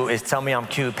to do is tell me I'm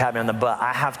cute, pat me on the butt.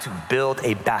 I have to build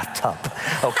a bathtub,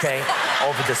 okay,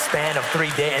 over the span of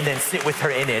 3 days, and then sit with her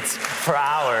in it for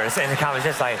hours. And the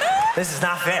conversation's like, this is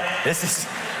not fair. This is,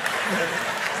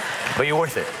 but you're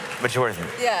worth it. But you're worth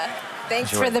it. Yeah. Thanks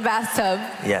for the bathtub.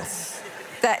 Yes.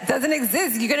 That doesn't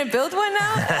exist. You gonna build one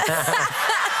now?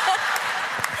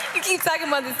 You keep talking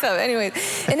about this stuff. Anyways,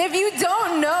 and if you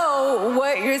don't know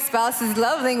what your spouse's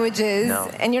love language is,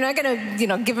 and you're not gonna,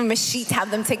 give them a sheet,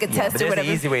 have them take a test or whatever. There's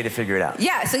an easy way to figure it out.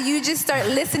 Yeah, so you just start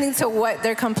listening to what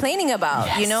they're complaining about.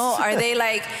 Are they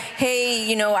like, hey,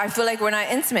 I feel like we're not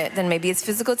intimate? Then maybe it's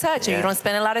physical touch, or you don't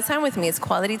spend a lot of time with me. It's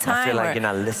quality time. I feel like you're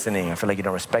not listening. I feel like you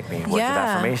don't respect me. Words of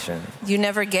affirmation. You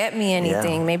never get me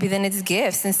anything. Maybe then it's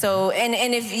gifts. And so,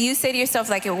 and if you say to yourself,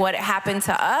 like what happened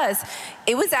to us,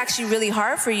 it was actually really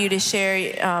hard for you to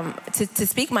share, to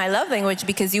speak my love language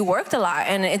because you worked a lot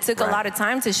and it took a lot of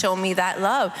time to show me that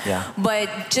love. But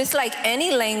just like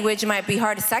any language might be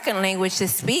hard, a second language to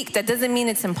speak, that doesn't mean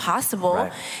it's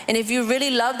impossible. And if you really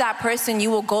love that person,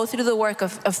 you will go through the work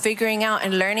of figuring out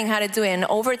and learning how to do it. And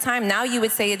over time, now you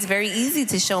would say it's very easy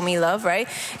to show me love, right?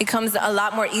 It comes a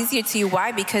lot more easier to you.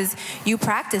 Why? Because you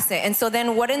practice it. And so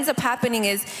then what ends up happening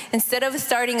is instead of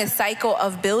starting a cycle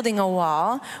of building a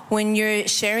wall, when you're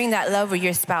sharing that love with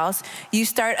your spouse, you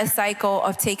start a cycle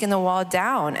of taking the wall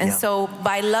down. And so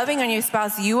by loving on your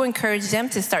spouse, you encourage them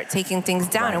to start taking things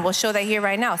down. And we'll show that here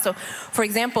right now. So for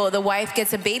example, the wife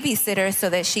gets a babysitter so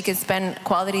that she can spend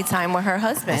quality time with her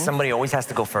husband. And somebody always has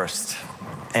to go first.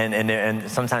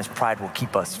 And sometimes pride will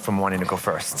keep us from wanting to go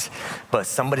first. But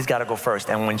somebody's got to go first.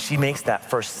 And when she makes that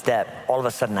first step, all of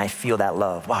a sudden I feel that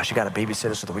love. Wow, she got a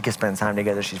babysitter so that we can spend time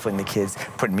together. She's putting the kids,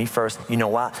 putting me first. You know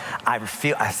what? I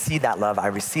see that love. I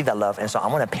receive that love. And so I'm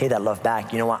going to pay that love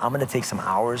back. You know what? I'm going to take some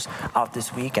hours out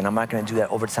this week, and I'm not going to do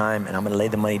that overtime, and I'm going to lay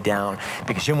the money down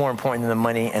because you're more important than the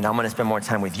money, and I'm going to spend more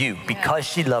time with you. Because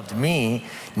she loved me,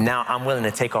 now I'm willing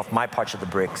to take off my parts of the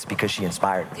bricks because she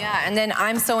inspired me. Yeah, and then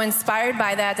I'm so inspired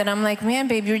by that I'm like, man,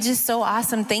 babe, you're just so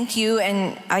awesome. Thank you.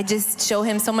 And I just show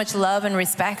him so much love and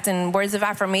respect and words of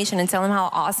affirmation and tell him how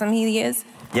awesome he is.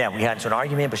 Yeah, we had an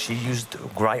argument, but she used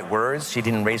right words. She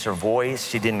didn't raise her voice.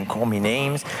 She didn't call me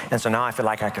names. And so now I feel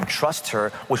like I can trust her,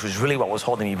 which was really what was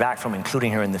holding me back from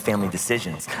including her in the family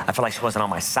decisions. I feel like she wasn't on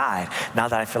my side. Now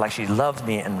that I feel like she loved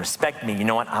me and respected me, you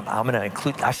know what? I'm going to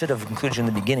include, I should have included you in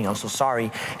the beginning. I'm so sorry.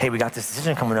 Hey, we got this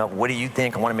decision coming up. What do you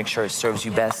think? I want to make sure it serves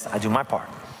you best. I do my part.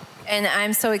 And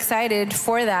I'm so excited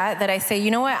for that I say,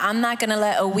 you know what? I'm not going to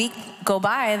let a week go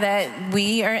by that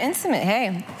we are intimate.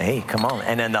 Hey, come on.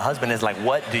 And then the husband is like,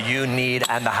 what do you need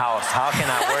in the house? How can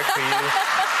I work for you?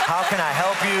 How can I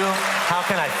help you? How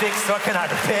can I fix? What can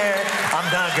I repair? I'm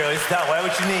done, girl. It's done.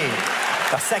 Whatever you need.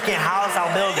 A second house,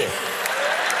 I'll build it.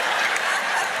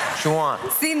 what you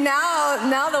want. See,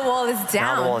 now the wall is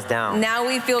down. Now the wall is down. Now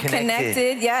we feel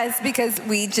connected. Yes, because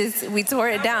we tore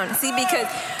it down. See, because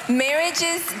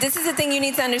marriages, this is the thing you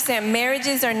need to understand.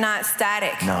 Marriages are not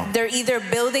static. No. They're either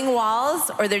building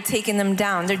walls or they're taking them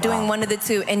down. They're doing one of the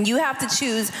two. And you have to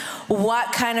choose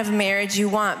what kind of marriage you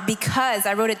want. Because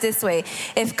I wrote it this way: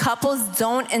 if couples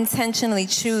don't intentionally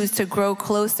choose to grow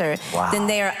closer, then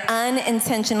they are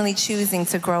unintentionally choosing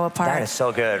to grow apart. That is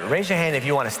so good. Raise your hand if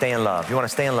you want to stay in love. If you want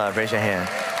to stay in love, raise your hand.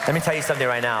 Let me tell you something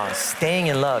right now. Staying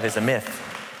in love is a myth.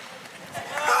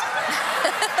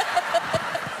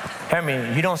 Hear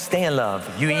me, you don't stay in love.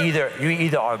 You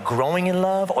either are growing in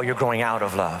love or you're growing out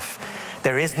of love.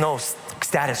 There is no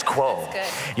status quo.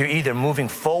 You're either moving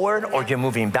forward or you're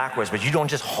moving backwards, but you don't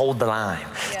just hold the line.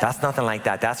 That's nothing like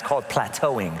that. That's called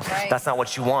plateauing. That's not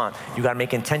what you want. You got to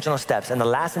make intentional steps. And the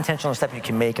last intentional step you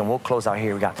can make, and we'll close out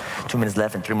here. We got 2 minutes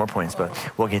left and 3 more points, but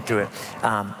we'll get through it.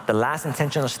 The last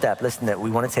intentional step, listen, that we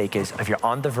want to take is, if you're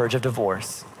on the verge of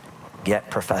divorce,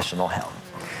 get professional help.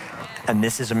 And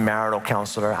this is a marital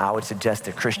counselor. I would suggest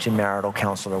a Christian marital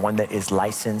counselor, one that is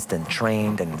licensed and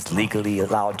trained and is legally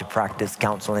allowed to practice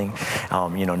counseling.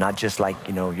 Not just like,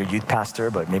 your youth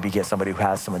pastor, but maybe get somebody who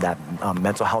has some of that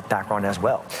mental health background as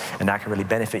well. And that can really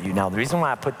benefit you. Now, the reason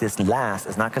why I put this last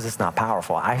is not because it's not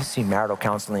powerful. I see marital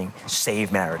counseling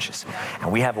save marriages.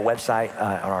 And we have a website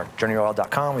on our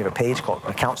journeyoil.com. We have a page called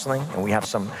Counseling, and we have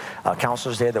some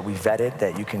counselors there that we vetted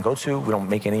that you can go to. We don't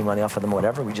make any money off of them or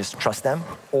whatever. We just trust them.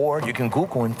 Or you can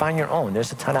Google and find your own.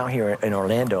 There's a ton out here in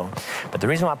Orlando. But the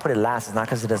reason why I put it last is not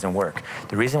because it doesn't work.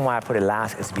 The reason why I put it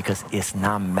last is because it's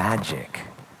not magic.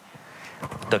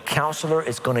 The counselor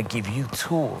is going to give you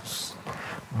tools.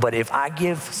 But if I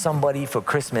give somebody for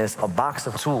Christmas a box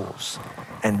of tools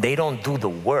and they don't do the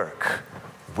work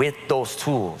with those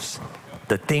tools,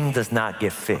 the thing does not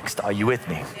get fixed. Are you with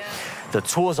me? The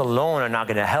tools alone are not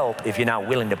going to help if you're not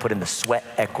willing to put in the sweat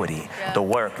equity, the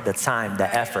work, the time,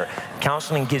 the effort.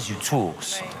 Counseling gives you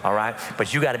tools, all right?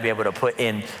 But you got to be able to put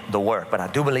in the work. But I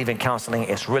do believe in counseling.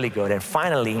 It's really good. And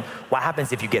finally, what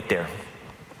happens if you get there?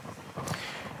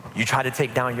 You try to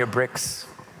take down your bricks.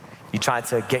 You try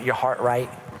to get your heart right.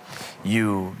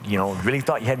 You really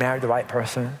thought you had married the right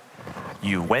person.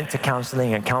 You went to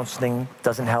counseling and counseling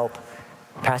doesn't help.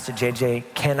 Pastor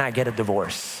JJ, can I get a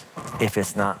divorce if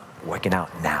it's not working out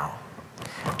now?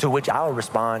 To which I will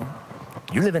respond,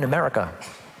 you live in America.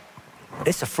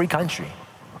 It's a free country.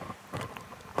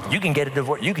 You can get a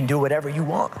divorce. You can do whatever you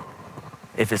want.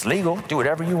 If it's legal, do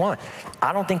whatever you want.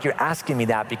 I don't think you're asking me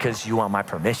that because you want my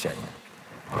permission.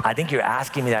 I think you're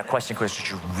asking me that question because what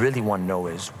you really want to know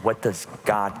is, what does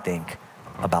God think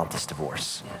about this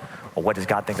divorce? Or what does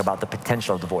God think about the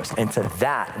potential of divorce? And to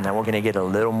that, and then we're going to get a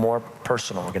little more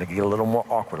personal, we're going to get a little more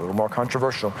awkward, a little more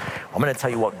controversial. I'm going to tell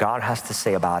you what God has to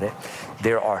say about it.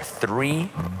 There are 3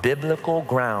 biblical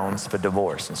grounds for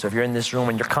divorce. And so if you're in this room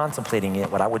and you're contemplating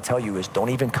it, what I would tell you is, don't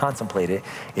even contemplate it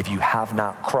if you have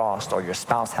not crossed, or your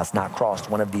spouse has not crossed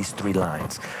one of these 3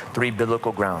 lines. 3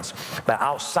 biblical grounds. But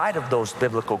outside of those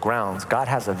biblical grounds, God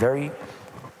has a very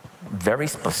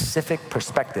specific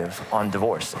perspective on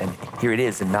divorce. And here it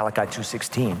is in Malachi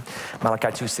 2:16. Malachi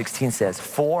 2:16 says,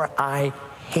 "For I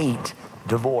hate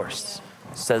divorce,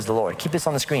 says the Lord." Keep this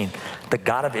on the screen. The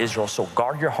God of Israel, so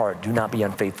guard your heart, do not be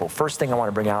unfaithful. First thing I want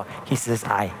to bring out, he says,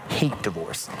 I hate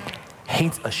divorce.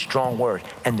 Hate's a strong word.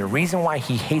 And the reason why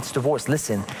he hates divorce,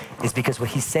 listen, is because what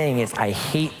he's saying is, I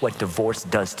hate what divorce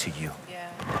does to you.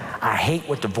 I hate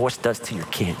what divorce does to your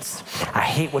kids. I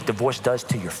hate what divorce does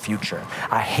to your future.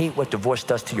 I hate what divorce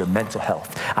does to your mental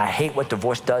health. I hate what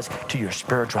divorce does to your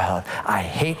spiritual health. I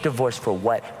hate divorce for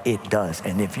what it does.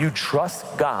 And if you trust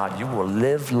God, you will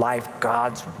live life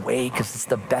God's way, because it's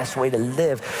the best way to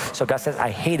live. So God says,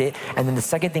 I hate it. And then the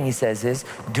second thing he says is,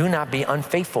 do not be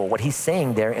unfaithful. What he's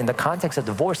saying there in the context of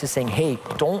divorce is saying, hey,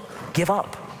 don't give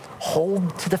up.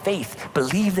 Hold to the faith.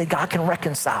 Believe that God can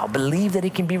reconcile. Believe that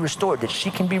it can be restored, that she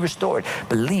can be restored.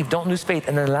 Believe, don't lose faith.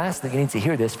 And then lastly, you need to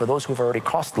hear this for those who have already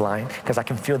crossed the line, because I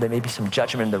can feel there may be some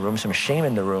judgment in the room, some shame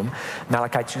in the room.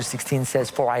 Malachi 2:16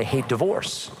 says, for I hate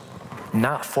divorce,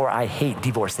 not for I hate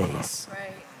divorcees.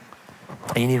 Right.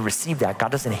 And you need to receive that.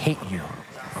 God doesn't hate you.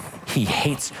 He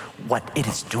hates what it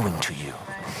is doing to you.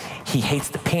 He hates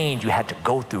the pain you had to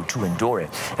go through to endure it.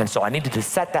 And so I needed to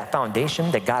set that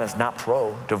foundation that God is not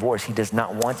pro-divorce. He does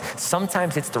not want.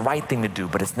 Sometimes it's the right thing to do,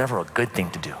 but it's never a good thing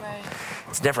to do. Right.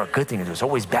 It's never a good thing to do. It's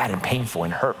always bad and painful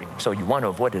and hurting. So you want to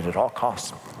avoid it at all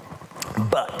costs.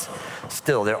 But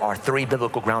still, there are 3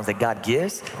 biblical grounds that God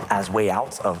gives as way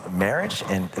outs of marriage.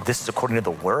 And this is according to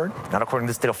the word, not according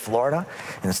to the state of Florida.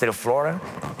 In the state of Florida,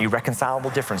 irreconcilable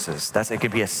differences. It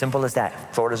could be as simple as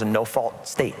that. Florida's a no-fault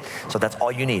state. So that's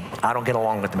all you need. I don't get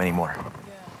along with them anymore.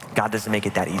 God doesn't make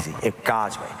it that easy. It's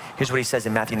God's way. Here's what he says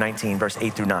in Matthew 19, verse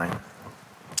 8 through 9.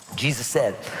 Jesus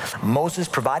said, Moses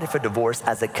provided for divorce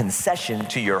as a concession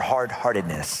to your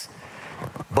hard-heartedness,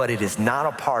 but it is not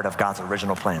a part of God's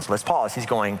original plan. So let's pause. He's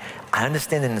going, I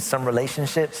understand that in some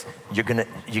relationships, you're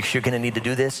gonna need to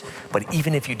do this, but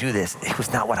even if you do this, it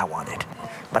was not what I wanted.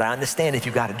 But I understand if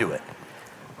you gotta do it.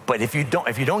 But if you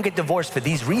don't get divorced for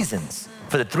these reasons,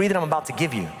 for the 3 that I'm about to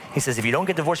give you, he says, if you don't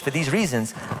get divorced for these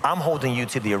reasons, I'm holding you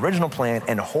to the original plan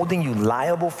and holding you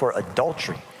liable for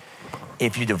adultery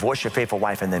if you divorce your faithful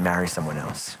wife and then marry someone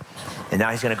else. And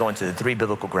now he's gonna go into the 3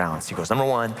 biblical grounds. He goes, number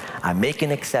 1, I make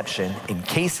an exception in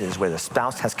cases where the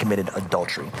spouse has committed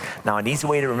adultery. Now, an easy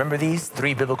way to remember these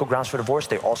 3 biblical grounds for divorce,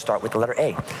 they all start with the letter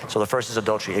A. So the first is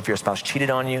adultery. If your spouse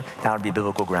cheated on you, that would be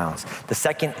biblical grounds. The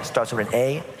second starts with an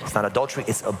A. It's not adultery,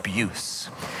 it's abuse.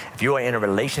 If you are in a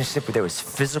relationship where there is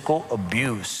physical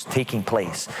abuse taking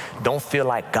place, don't feel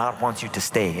like God wants you to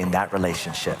stay in that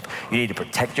relationship. You need to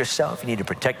protect yourself. You need to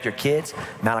protect your kids.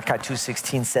 Malachi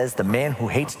 2:16 says, the man who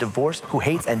hates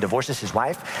and divorces his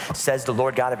wife, says the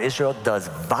Lord God of Israel, does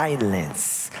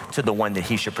violence to the one that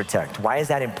he should protect. Why is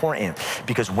that important?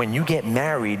 Because when you get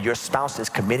married, your spouse is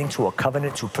committing to a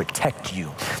covenant to protect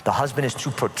you. The husband is to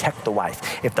protect the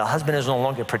wife. If the husband is no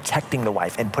longer protecting the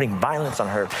wife and putting violence on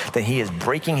her, then he is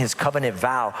breaking his covenant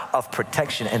vow of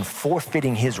protection and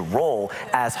forfeiting his role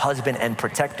as husband and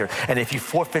protector. And if he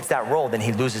forfeits that role, then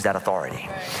he loses that authority.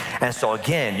 And so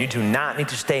again, you do not need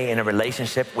to stay in a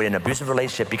relationship with an abusive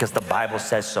relationship because the Bible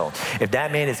says so. If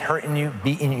that man is hurting you,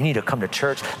 beating you, you need to come to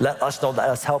church. Let us know, let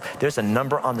us help. There's a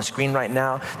number on the screen right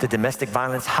now, the domestic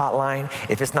violence hotline.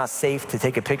 If it's not safe to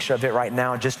take a picture of it right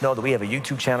now, just know that we have a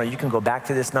YouTube channel. You can go back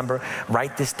to this number,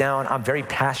 write this down. I'm very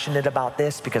passionate about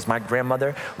this because my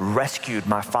grandmother rescued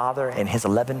my father and his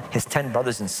 10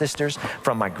 brothers and sisters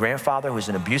from my grandfather, who was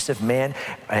an abusive man,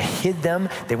 hid them.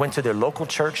 They went to their local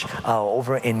church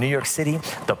over in New York City.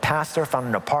 The pastor found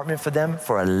an apartment for them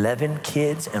for 11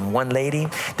 kids and 1 lady.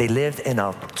 They lived in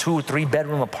a 2 or 3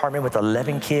 bedroom apartment with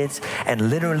 11 kids and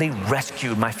literally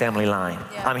rescued my family line.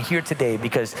 Yeah. I'm here today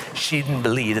because she didn't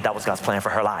believe that that was God's plan for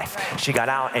her life. Right. She got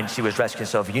out and she was rescued.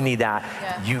 So if you need that,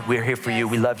 we're here for you.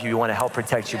 We love you. We want to help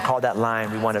protect you. Call that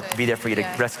line. We want to be there for you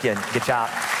to rescue and get you out.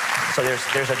 So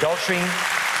there's adultery,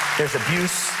 there's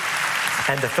abuse,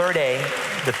 and the third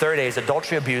A is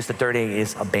adultery, abuse. The third A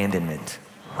is abandonment.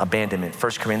 Abandonment.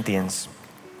 1 Corinthians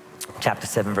chapter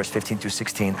 7, verse 15 through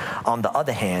 16. On the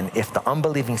other hand, if the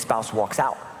unbelieving spouse walks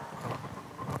out,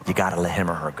 you gotta let him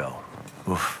or her go.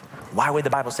 Oof. Why would the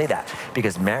Bible say that?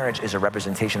 Because marriage is a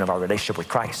representation of our relationship with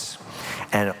Christ.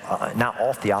 And not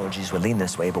all theologies would lean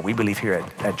this way, but we believe here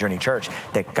at Journey Church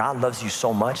that God loves you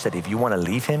so much that if you wanna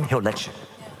leave him, he'll let you.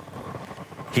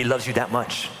 He loves you that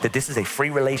much, that this is a free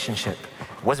relationship.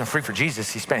 It wasn't free for Jesus.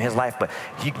 He spent his life, but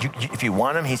if you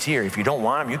want him, he's here. If you don't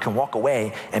want him, you can walk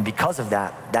away. And because of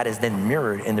that, that is then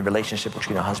mirrored in the relationship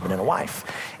between a husband and a wife.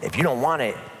 If you don't want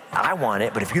it, I want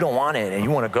it, but if you don't want it and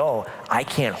you want to go, I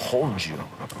can't hold you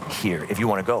here if you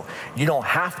want to go. You don't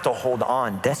have to hold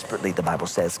on desperately, the Bible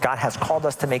says. God has called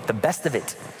us to make the best of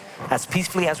it as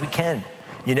peacefully as we can.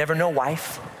 You never know,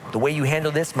 wife. The way you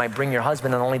handle this might bring your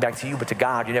husband not only back to you, but to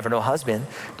God. You never know, husband.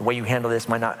 The way you handle this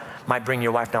might bring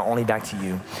your wife not only back to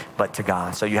you, but to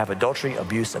God. So you have adultery,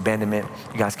 abuse, abandonment.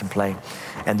 You guys can play.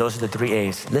 And those are the 3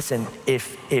 A's. Listen,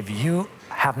 if you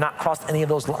have not crossed any of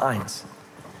those lines,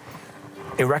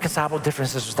 irreconcilable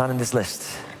differences was not in this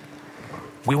list.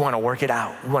 We want to work it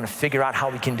out. We want to figure out how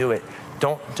we can do it.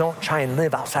 Don't try and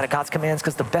live outside of God's commands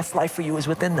because the best life for you is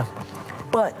within them.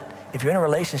 But if you're in a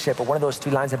relationship but one of those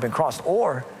 2 lines have been crossed,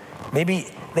 or maybe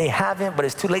they haven't, but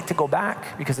it's too late to go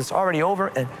back because it's already over.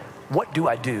 And what do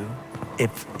I do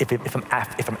if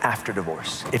I'm after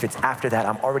divorce? If it's after that,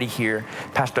 I'm already here.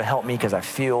 Pastor, help me because I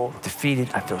feel defeated.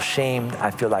 I feel shamed. I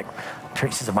feel like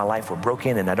pieces of my life were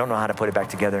broken and I don't know how to put it back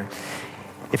together.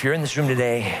 If you're in this room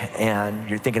today and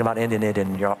you're thinking about ending it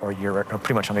and you're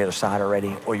pretty much on the other side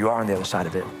already, or you are on the other side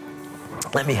of it,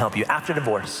 let me help you. After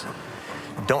divorce,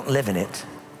 don't live in it.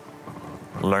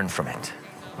 Learn from it.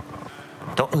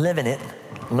 Don't live in it,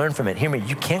 learn from it. Hear me,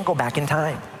 you can't go back in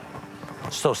time.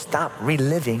 So stop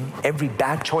reliving every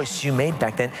bad choice you made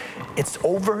back then. It's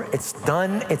over, it's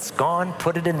done, it's gone.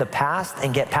 Put it in the past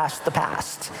and get past the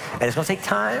past. And it's gonna take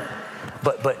time,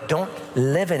 but don't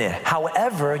live in it.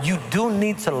 However, you do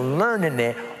need to learn in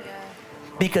it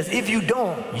because if you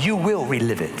don't, you will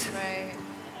relive it. Right.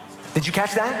 Did you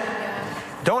catch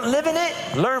that? Don't live in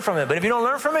it, learn from it. But if you don't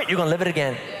learn from it, you're gonna live it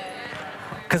again.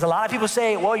 Because a lot of people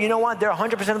say, well, you know what? They're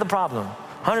 100% of the problem.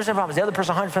 100% of the problem. The other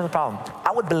person 100% of the problem.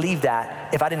 I would believe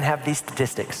that if I didn't have these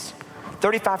statistics.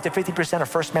 35 to 50% of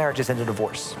first marriages end in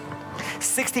divorce.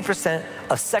 60%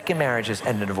 of second marriages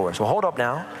end in divorce. Well, hold up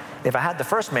now. If I had the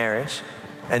first marriage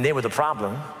and they were the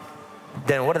problem,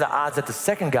 then what are the odds that the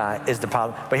second guy is the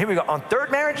problem? But here we go. On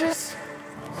third marriages,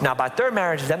 now by third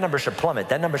marriages, that number should plummet.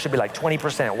 That number should be like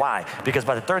 20%. Why? Because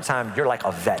by the third time, you're like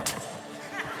a vet.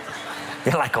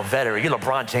 You're like a veteran. You're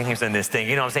LeBron James in this thing.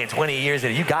 You know what I'm saying? 20 years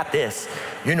in, you got this.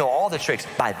 You know all the tricks.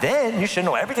 By then, you should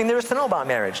know everything there is to know about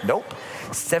marriage. Nope.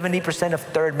 70% of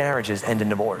third marriages end in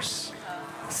divorce.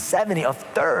 70 of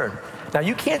third. Now,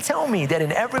 you can't tell me that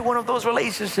in every one of those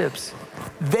relationships,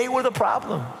 they were the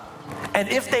problem. And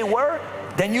if they were,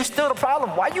 then you're still the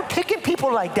problem. Why are you picking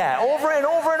people like that over and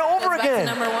over and over again? Goes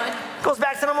back to number one. Goes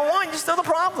back to number one. You're still the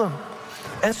problem.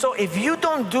 And so if you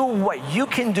don't do what you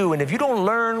can do, and if you don't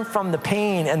learn from the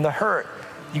pain and the hurt,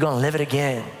 you're gonna live it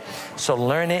again. So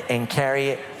learn it and carry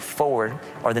it forward,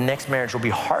 or the next marriage will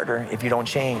be harder if you don't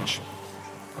change.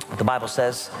 The Bible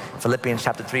says, Philippians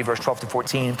chapter 3, verse 12 to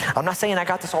 14, I'm not saying I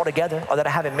got this all together or that I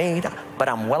have it made, but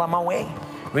I'm well on my way,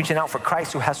 reaching out for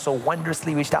Christ who has so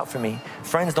wondrously reached out for me.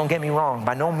 Friends, don't get me wrong.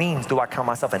 By no means do I count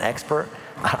myself an expert.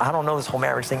 I don't know this whole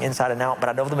marriage thing inside and out, but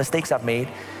I know the mistakes I've made.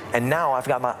 And now I've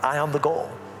got my eye on the goal,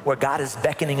 where God is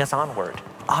beckoning us onward.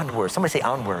 Onward. Somebody say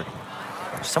onward.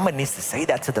 Somebody needs to say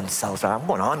that to themselves. I'm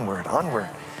going onward, onward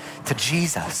to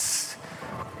Jesus.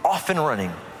 Off and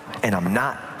running, and I'm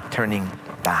not turning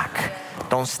back.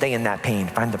 Don't stay in that pain.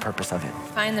 Find the purpose of it.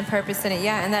 Find the purpose in it,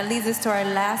 yeah. And that leads us to our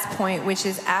last point, which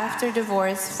is after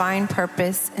divorce, find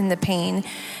purpose in the pain.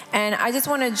 And I just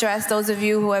want to address those of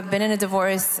you who have been in a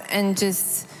divorce and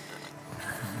just,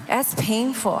 that's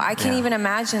painful. I can't even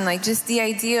imagine, like, just the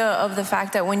idea of the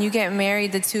fact that when you get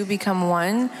married, the two become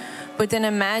one. But then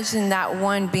imagine that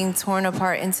one being torn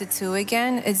apart into two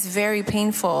again. It's very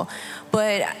painful.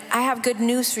 But I have good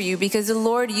news for you, because the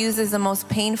Lord uses the most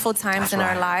painful times in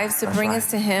our lives to bring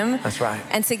us to Him.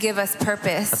 And to give us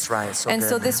purpose. That's right.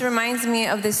 So this reminds me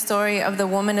of this story of the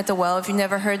woman at the well. If you've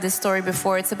never heard this story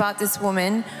before, it's about this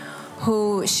woman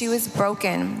who, she was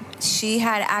broken. She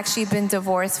had actually been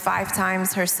divorced 5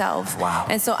 times herself. Wow.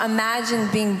 And so imagine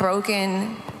being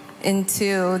broken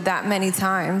into that many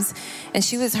times, and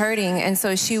she was hurting. And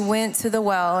so she went to the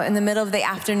well in the middle of the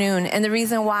afternoon. And the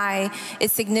reason why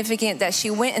it's significant that she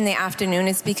went in the afternoon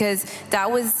is because that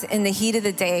was in the heat of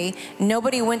the day.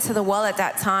 Nobody went to the well at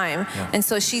that time. And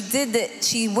so she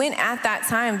went at that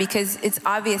time because it's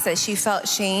obvious that she felt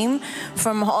shame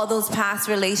from all those past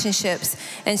relationships.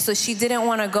 And so she didn't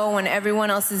want to go when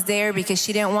everyone else is there, because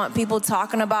she didn't want people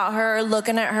talking about her,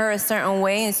 looking at her a certain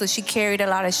way. And so she carried a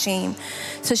lot of shame.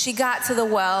 So she got to the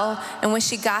well, and when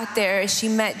she got there, she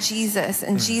met Jesus,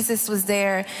 and Jesus was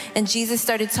there, and Jesus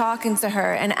started talking to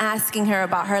her and asking her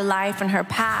about her life and her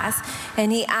past.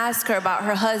 And He asked her about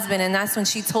her husband, and that's when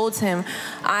she told him,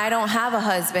 I don't have a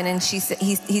husband. And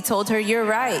he told her, you're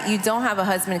right, you don't have a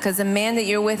husband, because the man that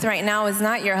you're with right now is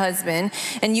not your husband,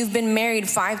 and you've been married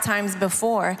 5 times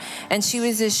before. And she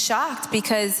was just shocked,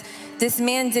 because this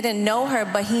man didn't know her,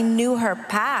 but he knew her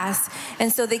past.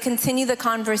 And so they continue the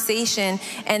conversation,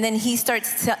 and then he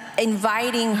starts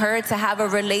inviting her to have a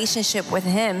relationship with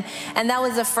him. And that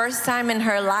was the first time in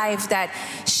her life that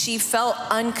she felt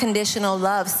unconditional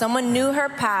love. Someone knew her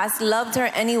past, loved her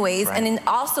anyways, and it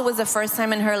also was the first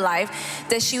time in her life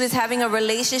that she was having a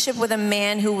relationship with a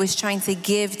man who was trying to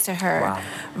give to her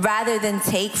rather than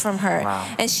take from her.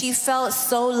 And she felt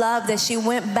so loved that she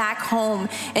went back home,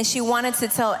 and she wanted to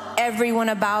tell everyone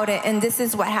about it. And this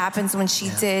is what happens when she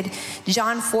did.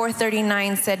 John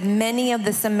 4:39 said, many of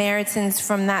the Samaritans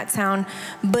from that town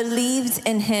believed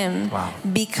in him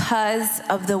because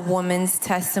of the woman's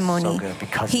testimony.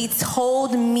 He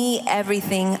told me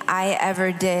everything I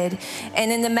ever did.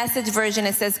 And in the Message version,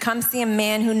 it says, come see a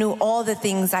man who knew all the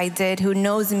things I did, who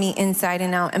knows me inside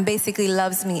and out, and basically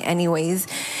loves me anyways.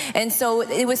 And so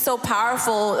it was so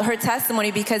powerful, her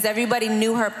testimony, because everybody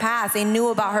knew her past. They knew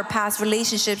about her past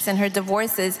relationships and her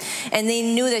divorces, and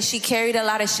they knew that she carried a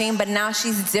lot of shame, but now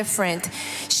she's different.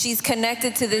 She's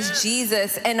connected to this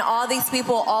Jesus, and all these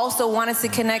people also wanted to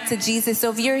connect to Jesus.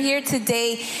 So if you're here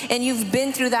today and you've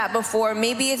been through that before,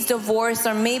 maybe it's divorce,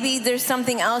 or maybe there's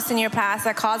something else in your past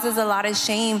that causes a lot of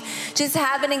shame, just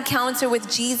have an encounter with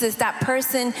Jesus, that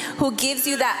person who gives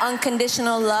you that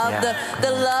unconditional love,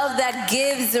 the love that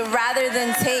gives rather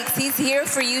than takes. He's here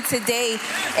for you today.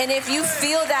 And if you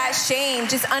feel that shame,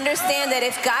 just understand that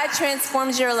if God God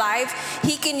transforms your life,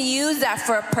 he can use that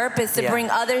for a purpose to bring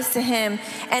others to him.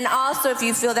 And also, if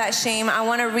you feel that shame, I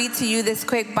want to read to you this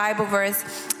quick Bible verse,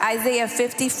 Isaiah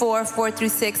 54,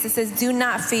 4-6. It says, do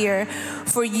not fear,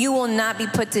 for you will not be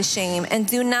put to shame, and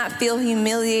do not feel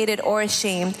humiliated or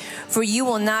ashamed, for you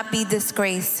will not be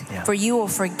disgraced, for you will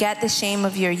forget the shame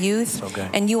of your youth,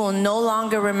 and you will no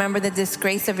longer remember the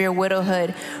disgrace of your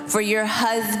widowhood, for your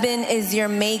husband is your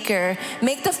maker.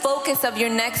 Make the focus of your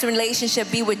next relationship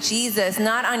be with Jesus,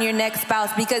 not on your next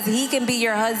spouse, because he can be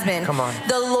your husband. Come on.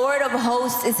 The Lord of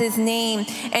hosts is his name,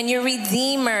 and your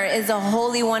Redeemer is the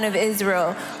Holy One of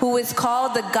Israel, who is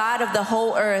called the God of the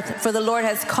whole earth. For the Lord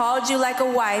has called you like a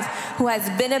wife who has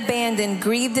been abandoned,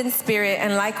 grieved in spirit,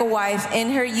 and like a wife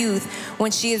in her youth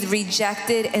when she is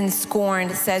rejected and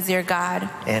scorned, says your God.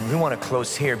 And we want to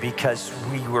close here because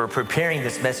we were preparing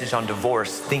this message on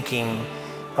divorce thinking,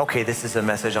 okay, this is a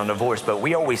message on divorce, but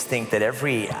we always think that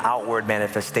every outward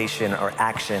manifestation or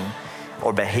action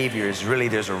or behavior is really,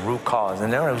 there's a root cause.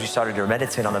 And then as we started to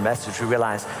meditate on the message, we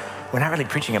realized we're not really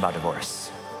preaching about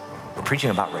divorce. We're preaching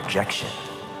about rejection,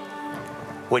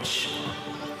 which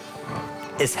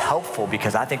is helpful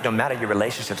because I think no matter your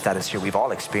relationship status here, we've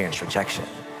all experienced rejection.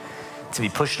 To be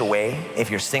pushed away, if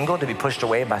you're single, to be pushed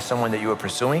away by someone that you are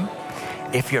pursuing.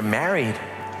 If you're married,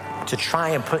 to try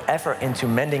and put effort into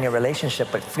mending a relationship,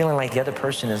 but feeling like the other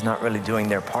person is not really doing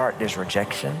their part, there's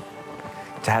rejection.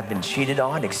 To have been cheated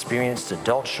on, experienced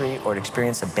adultery, or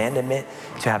experienced abandonment,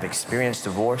 to have experienced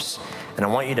divorce. And I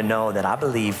want you to know that I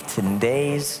believe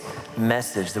today's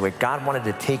message, the way God wanted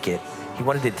to take it, he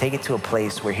wanted to take it to a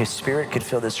place where his spirit could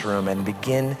fill this room and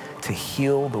begin to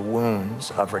heal the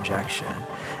wounds of rejection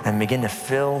and begin to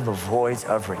fill the voids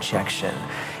of rejection.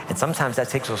 And sometimes that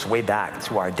takes us way back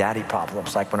to our daddy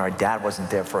problems, like when our dad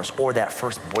wasn't there for us, or that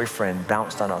first boyfriend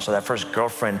bounced on us, or that first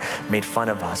girlfriend made fun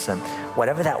of us. And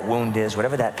whatever that wound is,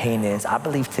 whatever that pain is, I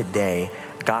believe today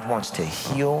God wants to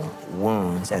heal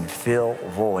wounds and fill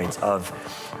voids of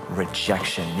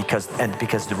rejection,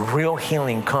 because the real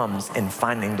healing comes in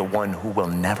finding the one who will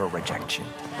never reject you.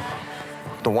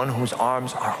 The one whose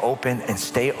arms are open and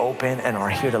stay open and are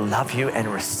here to love you and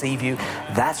receive you.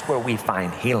 That's where we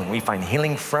find healing. We find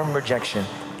healing from rejection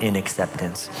in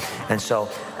acceptance. And so,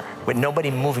 with nobody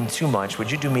moving too much,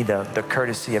 would you do me the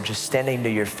courtesy of just standing to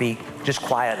your feet, just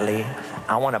quietly?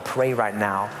 I want to pray right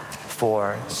now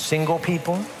for single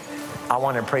people. I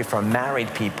want to pray for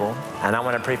married people. And I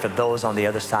want to pray for those on the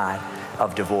other side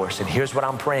of divorce. And here's what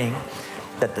I'm praying: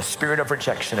 that the spirit of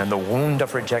rejection and the wound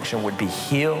of rejection would be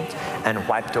healed and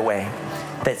wiped away.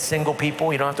 That single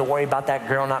people, you don't have to worry about that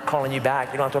girl not calling you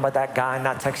back. You don't have to worry about that guy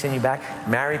not texting you back.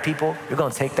 Married people, you're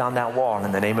going to take down that wall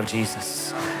in the name of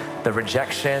Jesus. The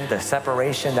rejection, the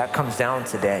separation, that comes down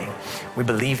today. We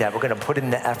believe that. We're going to put in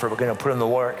the effort. We're going to put in the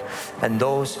work. And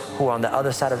those who are on the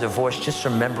other side of divorce, just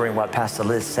remembering what Pastor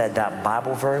Liz said, that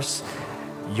Bible verse,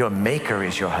 your maker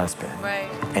is your husband. Right.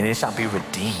 And it shall be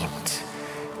redeemed.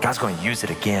 God's going to use it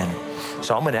again.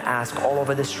 So I'm going to ask all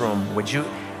over this room, would you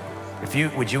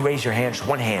raise your hand, just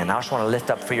one hand? I just want to lift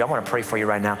up for you. I want to pray for you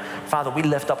right now. Father, we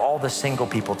lift up all the single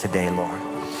people today, Lord.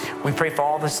 We pray for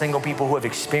all the single people who have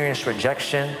experienced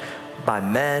rejection by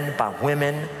men, by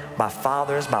women, by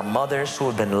fathers, by mothers who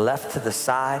have been left to the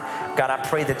side. God, I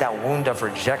pray that that wound of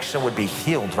rejection would be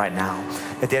healed right now.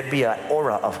 That there'd be an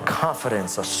aura of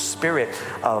confidence, a spirit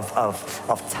of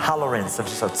tolerance,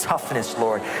 of toughness,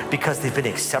 Lord, because they've been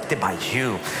accepted by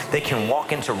you. They can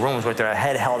walk into rooms with their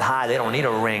head held high. They don't need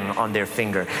a ring on their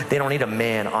finger. They don't need a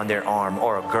man on their arm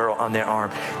or a girl on their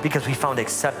arm, because we found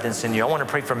acceptance in you. I want to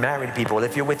pray for married people.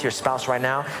 If you're with your spouse right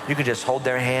now, you could just hold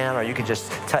their hand or you could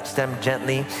just touch them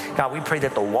gently. God, we pray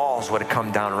that the walls would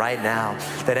come down right now,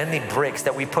 that any bricks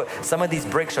that we put, some of these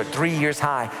bricks are 3 years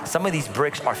high, some of these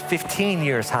bricks are 15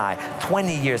 years high,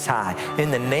 20 years high.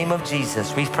 In the name of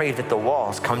Jesus, we pray that the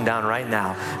walls come down right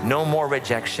now. No more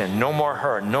rejection, no more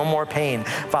hurt, no more pain.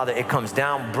 Father, it comes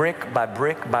down brick by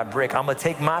brick by brick. I'm going to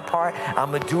take my part.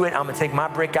 I'm going to do it. I'm going to take my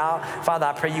brick out. Father,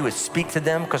 I pray you would speak to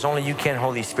them, because only you can,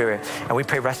 Holy Spirit. And we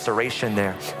pray restoration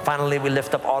there. Finally, we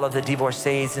lift up all of the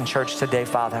divorcees in church today,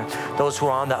 Father. Those who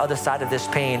are on the other side of this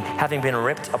pain, having been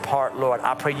ripped apart, Lord,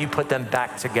 I pray you put them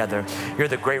back together. You're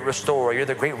the great restorer. You're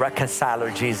the great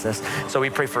reconciler, Jesus. So we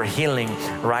pray for healing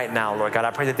right now, Lord God.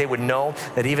 I pray that they would know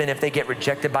that even if they get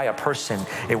rejected by a person,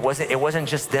 it wasn't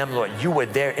just them, Lord. You were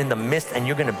there in the midst, and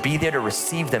you're going to be there to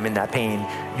receive them in that pain.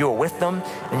 You are with them,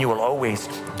 and you will always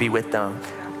be with them.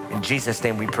 In Jesus'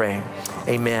 name we pray.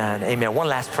 Amen. Amen. One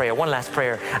last prayer.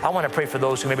 I want to pray for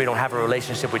those who maybe don't have a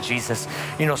relationship with Jesus.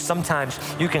 You know, sometimes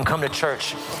you can come to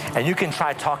church and you can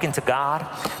try talking to God,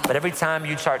 but every time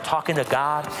you start talking to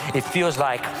God, it feels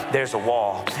like there's a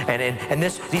wall. And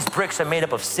these bricks are made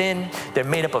up of sin. They're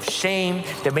made up of shame.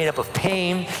 They're made up of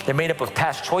pain. They're made up of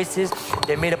past choices.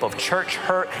 They're made up of church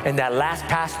hurt and that last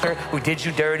pastor who did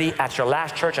you dirty at your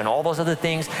last church and all those other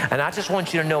things. And I just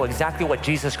want you to know exactly what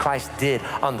Jesus Christ did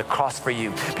on the cross for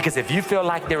you. Because if you feel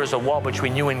like there is a wall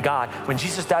between you and God, when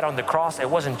Jesus died on the cross, it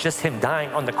wasn't just him dying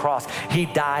on the cross. He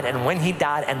died, and when he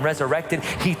died and resurrected,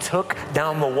 he took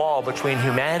down the wall between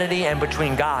humanity and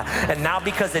between God. And now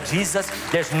because of Jesus,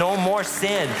 there's no more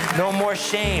sin, no more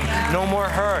shame, no more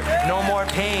hurt, no more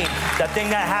pain. The thing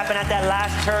that happened at that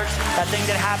last church, that thing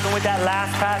that happened with that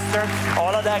last pastor,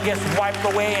 all of that gets wiped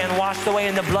away and washed away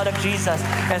in the blood of Jesus.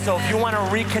 And so if you want to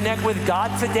reconnect with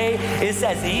God today, it's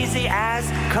as easy as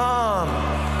come.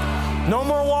 No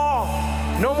more wall,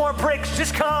 no more bricks,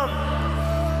 just come.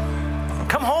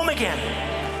 Come home again.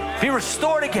 Be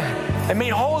restored again and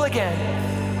made whole again.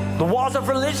 The walls of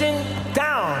religion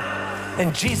down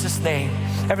in Jesus' name.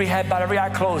 Every head bowed, every eye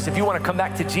closed. If you want to come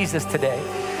back to Jesus today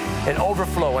and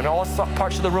overflow, and all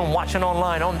parts of the room watching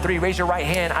online, on 3, raise your right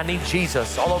hand. I need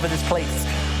Jesus all over this place.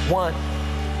 1,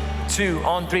 2,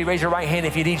 on 3, raise your right hand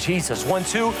if you need Jesus. 1,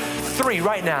 2, 3,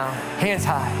 right now, hands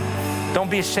high. Don't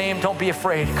be ashamed, don't be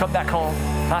afraid. Come back home.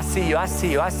 I see you, I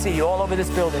see you, I see you all over this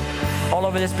building, all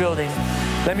over this building.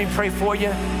 Let me pray for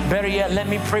you. Better yet, let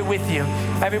me pray with you.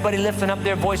 Everybody lifting up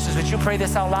their voices. Would you pray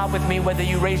this out loud with me, whether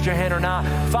you raised your hand or not?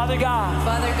 Father God,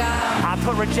 I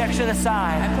put rejection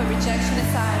aside.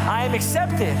 I am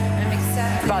accepted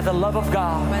by the love of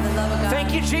God.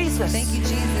 Thank you, Jesus,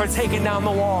 for taking down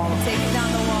the wall.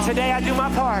 Today I do my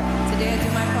part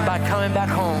by coming back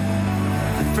home.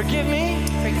 Forgive me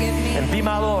and be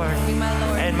my Lord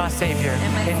and my Savior.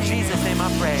 In Jesus' name I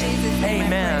pray.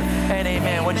 Amen and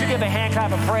amen. Would you give a hand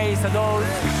clap of praise to those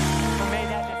who made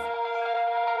that?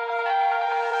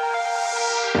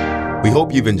 We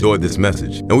hope you've enjoyed this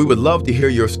message, and we would love to hear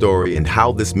your story and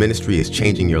how this ministry is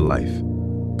changing your life.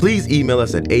 Please email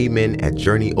us at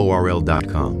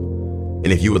amen@journeyorl.com.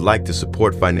 And if you would like to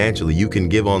support financially, you can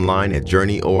give online at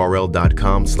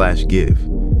journeyorl.com/give.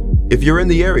 If you're in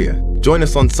the area, join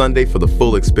us on Sunday for the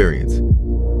full experience.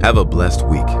 Have a blessed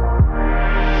week.